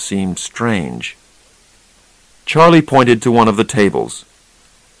 Raymond seemed strange. Charlie pointed to one of the tables.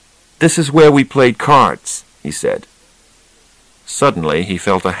 "This is where we played cards," he said. Suddenly, he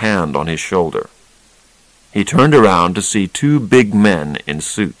felt a hand on his shoulder. He turned around to see 2 big men in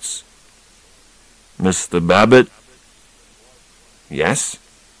suits. "Mr. Babbitt?" "Yes?"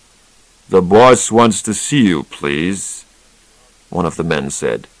 "The boss wants to see you, please," one of the men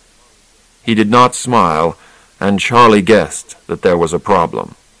said. He did not smile, and Charlie guessed that there was a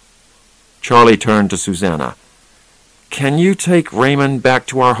problem. Charlie turned to Susanna. "Can you take Raymond back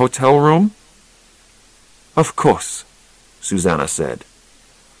to our hotel room?" "Of course," Susanna said.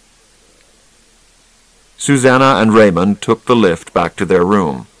 Susanna and Raymond took the lift back to their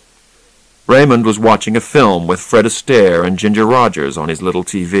room. Raymond was watching a film with Fred Astaire and Ginger Rogers on his little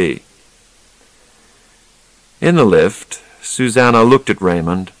TV. In the lift, Susanna looked at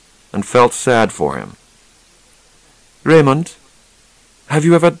Raymond and felt sad for him. "Raymond, have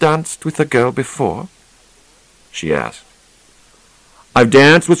you ever danced with a girl before?" she asked. "I've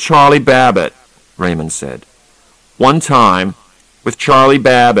danced with Charlie Babbitt," Raymond said. "One time, with Charlie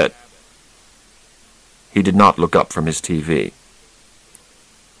Babbitt." He did not look up from his TV.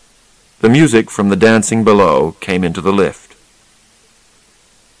 The music from the dancing below came into the lift.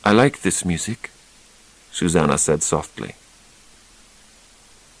 "I like this music," Susanna said softly.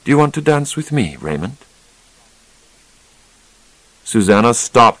 "Do you want to dance with me, Raymond?" Susanna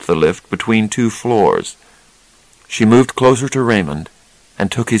stopped the lift between 2 floors. She moved closer to Raymond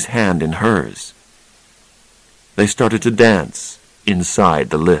and took his hand in hers. They started to dance inside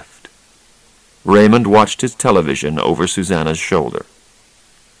the lift. Raymond watched his television over Susanna's shoulder.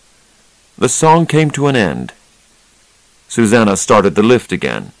 The song came to an end. Susanna started the lift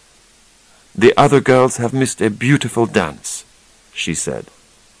again. "The other girls have missed a beautiful dance," she said.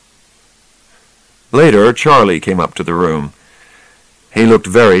 Later, Charlie came up to the room. He looked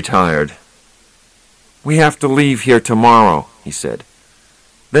very tired. "We have to leave here tomorrow," he said.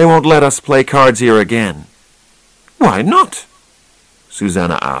 "They won't let us play cards here again." "Why not?"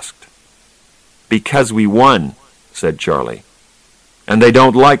 Susanna asked. "Because we won," said Charlie. "And they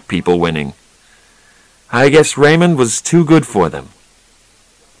don't like people winning. I guess Raymond was too good for them."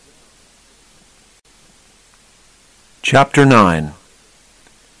 Chapter 9.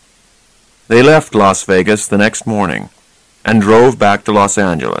 They left Las Vegas the next morning and drove back to Los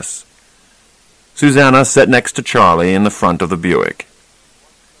Angeles. Susanna sat next to Charlie in the front of the Buick.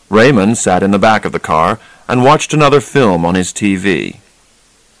 Raymond sat in the back of the car and watched another film on his TV.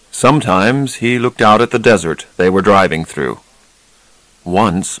 Sometimes he looked out at the desert they were driving through.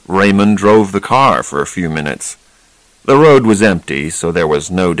 Once Raymond drove the car for a few minutes. The road was empty, so there was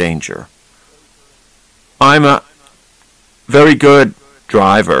no danger. "I'm a very good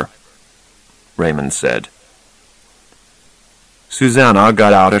driver," Raymond said. Susanna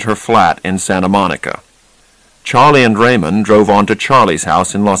got out at her flat in Santa Monica. Charlie and Raymond drove on to Charlie's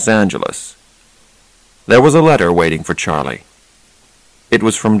house in Los Angeles. There was a letter waiting for Charlie. It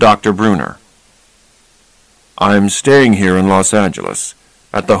was from Dr. Bruner. "I'm staying here in Los Angeles,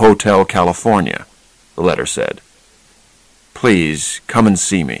 at the Hotel California," the letter said. "Please, come and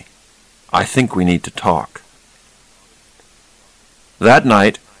see me. I think we need to talk." That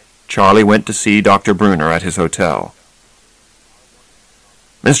night, Charlie went to see Dr. Bruner at his hotel.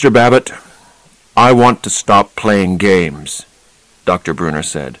 "Mr. Babbitt, I want to stop playing games," Dr. Bruner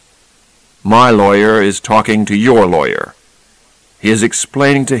said. "My lawyer is talking to your lawyer. He is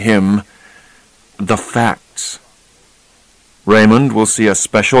explaining to him the facts. Raymond will see a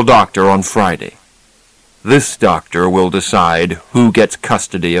special doctor on Friday. This doctor will decide who gets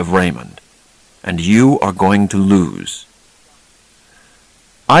custody of Raymond, and you are going to lose."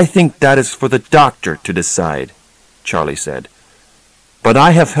 "I think that is for the doctor to decide," Charlie said. "But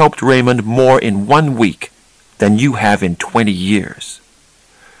I have helped Raymond more in 1 week than you have in 20 years.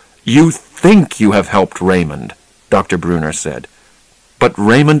 "You think you have helped Raymond," Dr. Bruner said. "But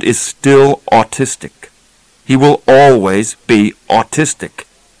Raymond is still autistic. He will always be autistic.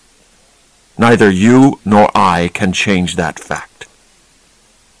 Neither you nor I can change that fact."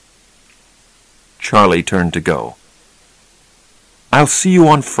 Charlie turned to go. "I'll see you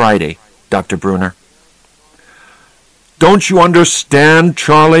on Friday, Dr. Bruner." "Don't you understand,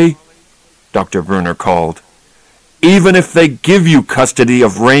 Charlie? Dr. Bruner called. "Even if they give you custody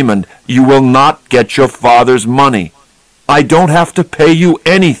of Raymond, you will not get your father's money. I don't have to pay you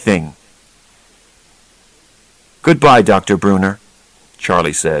anything." "Goodbye, Dr. Bruner,"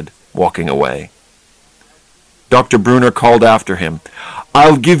 Charlie said, walking away. Dr. Bruner called after him,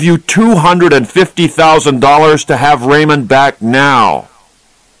 "I'll give you $250,000 to have Raymond back now."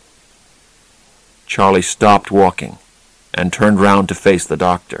 Charlie stopped walking and turned round to face the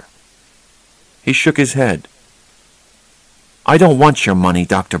doctor. He shook his head. "I don't want your money,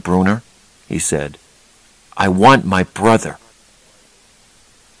 Dr. Bruner," he said. "I want my brother."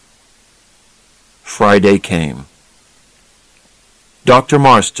 Friday came. Dr.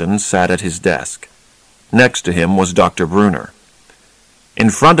 Marston sat at his desk. Next to him was Dr. Bruner. In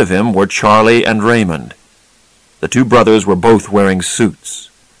front of him were Charlie and Raymond. The two brothers were both wearing suits.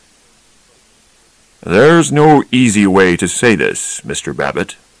 "There's no easy way to say this, Mr.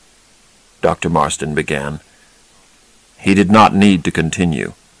 Babbitt," Dr. Marston began. He did not need to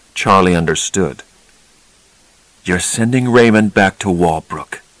continue. Charlie understood. "You're sending Raymond back to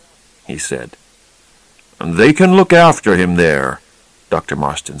Walbrook," he said. "They can look after him there," Dr.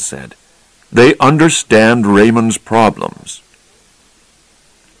 Marston said. "They understand Raymond's problems."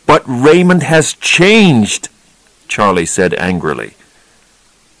 "But Raymond has changed," Charlie said angrily.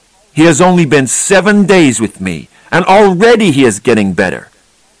 "He has only been 7 days with me, and already he is getting better.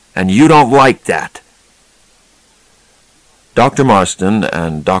 And you don't like that." Dr. Marston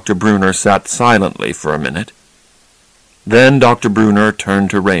and Dr. Bruner sat silently for a minute. Then Dr. Bruner turned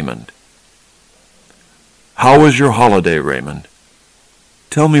to Raymond. "How was your holiday, Raymond?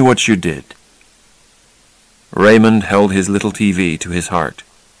 Tell me what you did." Raymond held his little TV to his heart.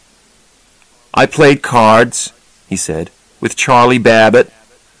 "I played cards," he said, "with Charlie Babbitt,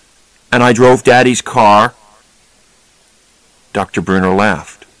 and I drove Daddy's car." Dr. Bruner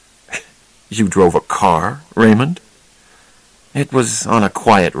laughed. "You drove a car, Raymond?" "It was on a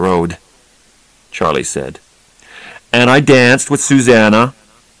quiet road," Charlie said. "And I danced with Susanna,"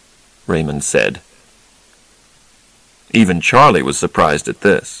 Raymond said. Even Charlie was surprised at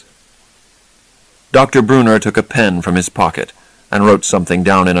this. Dr. Bruner took a pen from his pocket and wrote something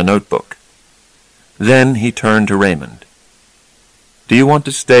down in a notebook. Then he turned to Raymond. "Do you want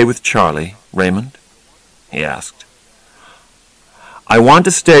to stay with Charlie, Raymond?" he asked. "I want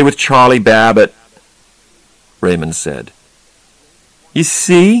to stay with Charlie Babbitt," Raymond said. "You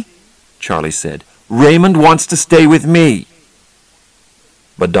see," Charlie said, "Raymond wants to stay with me."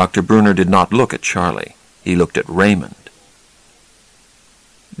 But Dr. Bruner did not look at Charlie. He looked at Raymond.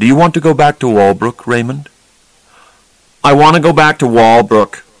 "Do you want to go back to Walbrook, Raymond?" "I want to go back to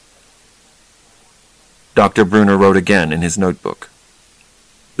Walbrook." Dr. Bruner wrote again in his notebook.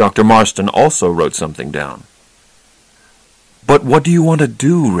 Dr. Marston also wrote something down. "But what do you want to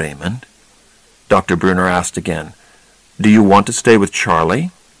do, Raymond?" Dr. Bruner asked again. "Do you want to stay with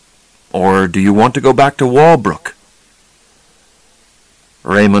Charlie? Or do you want to go back to Walbrook?"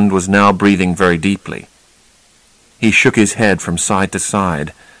 Raymond was now breathing very deeply. He shook his head from side to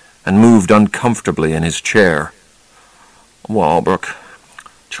side and moved uncomfortably in his chair. "Walbrook,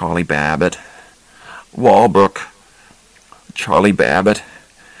 Charlie Babbitt, Walbrook, Charlie Babbitt,"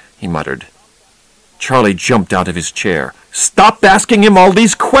 he muttered. Charlie jumped out of his chair. "Stop asking him all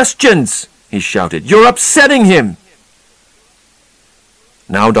these questions!" he shouted. "You're upsetting him!"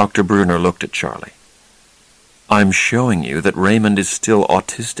 Now Dr. Bruner looked at Charlie. "I'm showing you that Raymond is still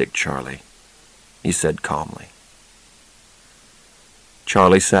autistic, Charlie," he said calmly.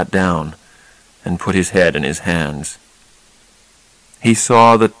 Charlie sat down and put his head in his hands. He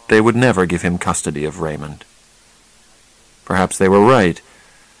saw that they would never give him custody of Raymond. Perhaps they were right.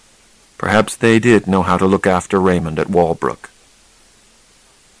 Perhaps they did know how to look after Raymond at Walbrook.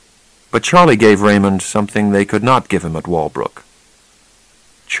 But Charlie gave Raymond something they could not give him at Walbrook.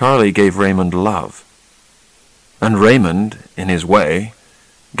 Charlie gave Raymond love. And Raymond, in his way,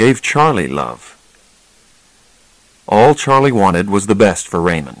 gave Charlie love. All Charlie wanted was the best for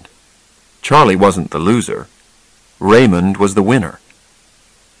Raymond. Charlie wasn't the loser. Raymond was the winner.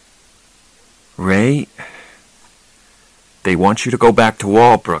 "Ray, they want you to go back to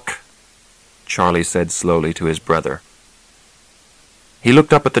Walbrook," Charlie said slowly to his brother. He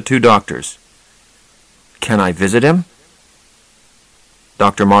looked up at the two doctors. "Can I visit him?"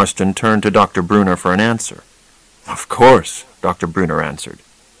 Dr. Marston turned to Dr. Bruner for an answer. "Of course," Dr. Bruner answered.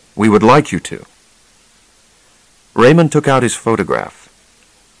 "We would like you to." Raymond took out his photograph.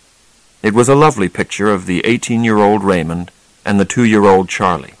 It was a lovely picture of the 18-year-old Raymond and the 2-year-old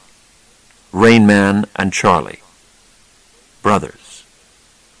Charlie. Rain Man and Charlie. Brothers.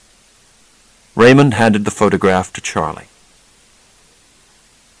 Raymond handed the photograph to Charlie.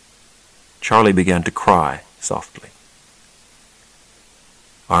 Charlie began to cry softly.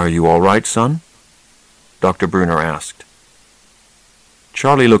 "Are you all right, son?" Dr. Brunner asked.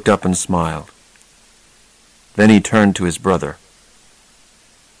 Charlie looked up and smiled. Then he turned to his brother.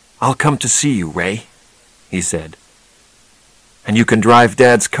 "I'll come to see you, Ray," he said. "And you can drive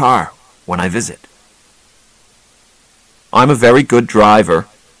Dad's car when I visit." "I'm a very good driver,"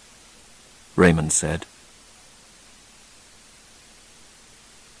 Raymond said.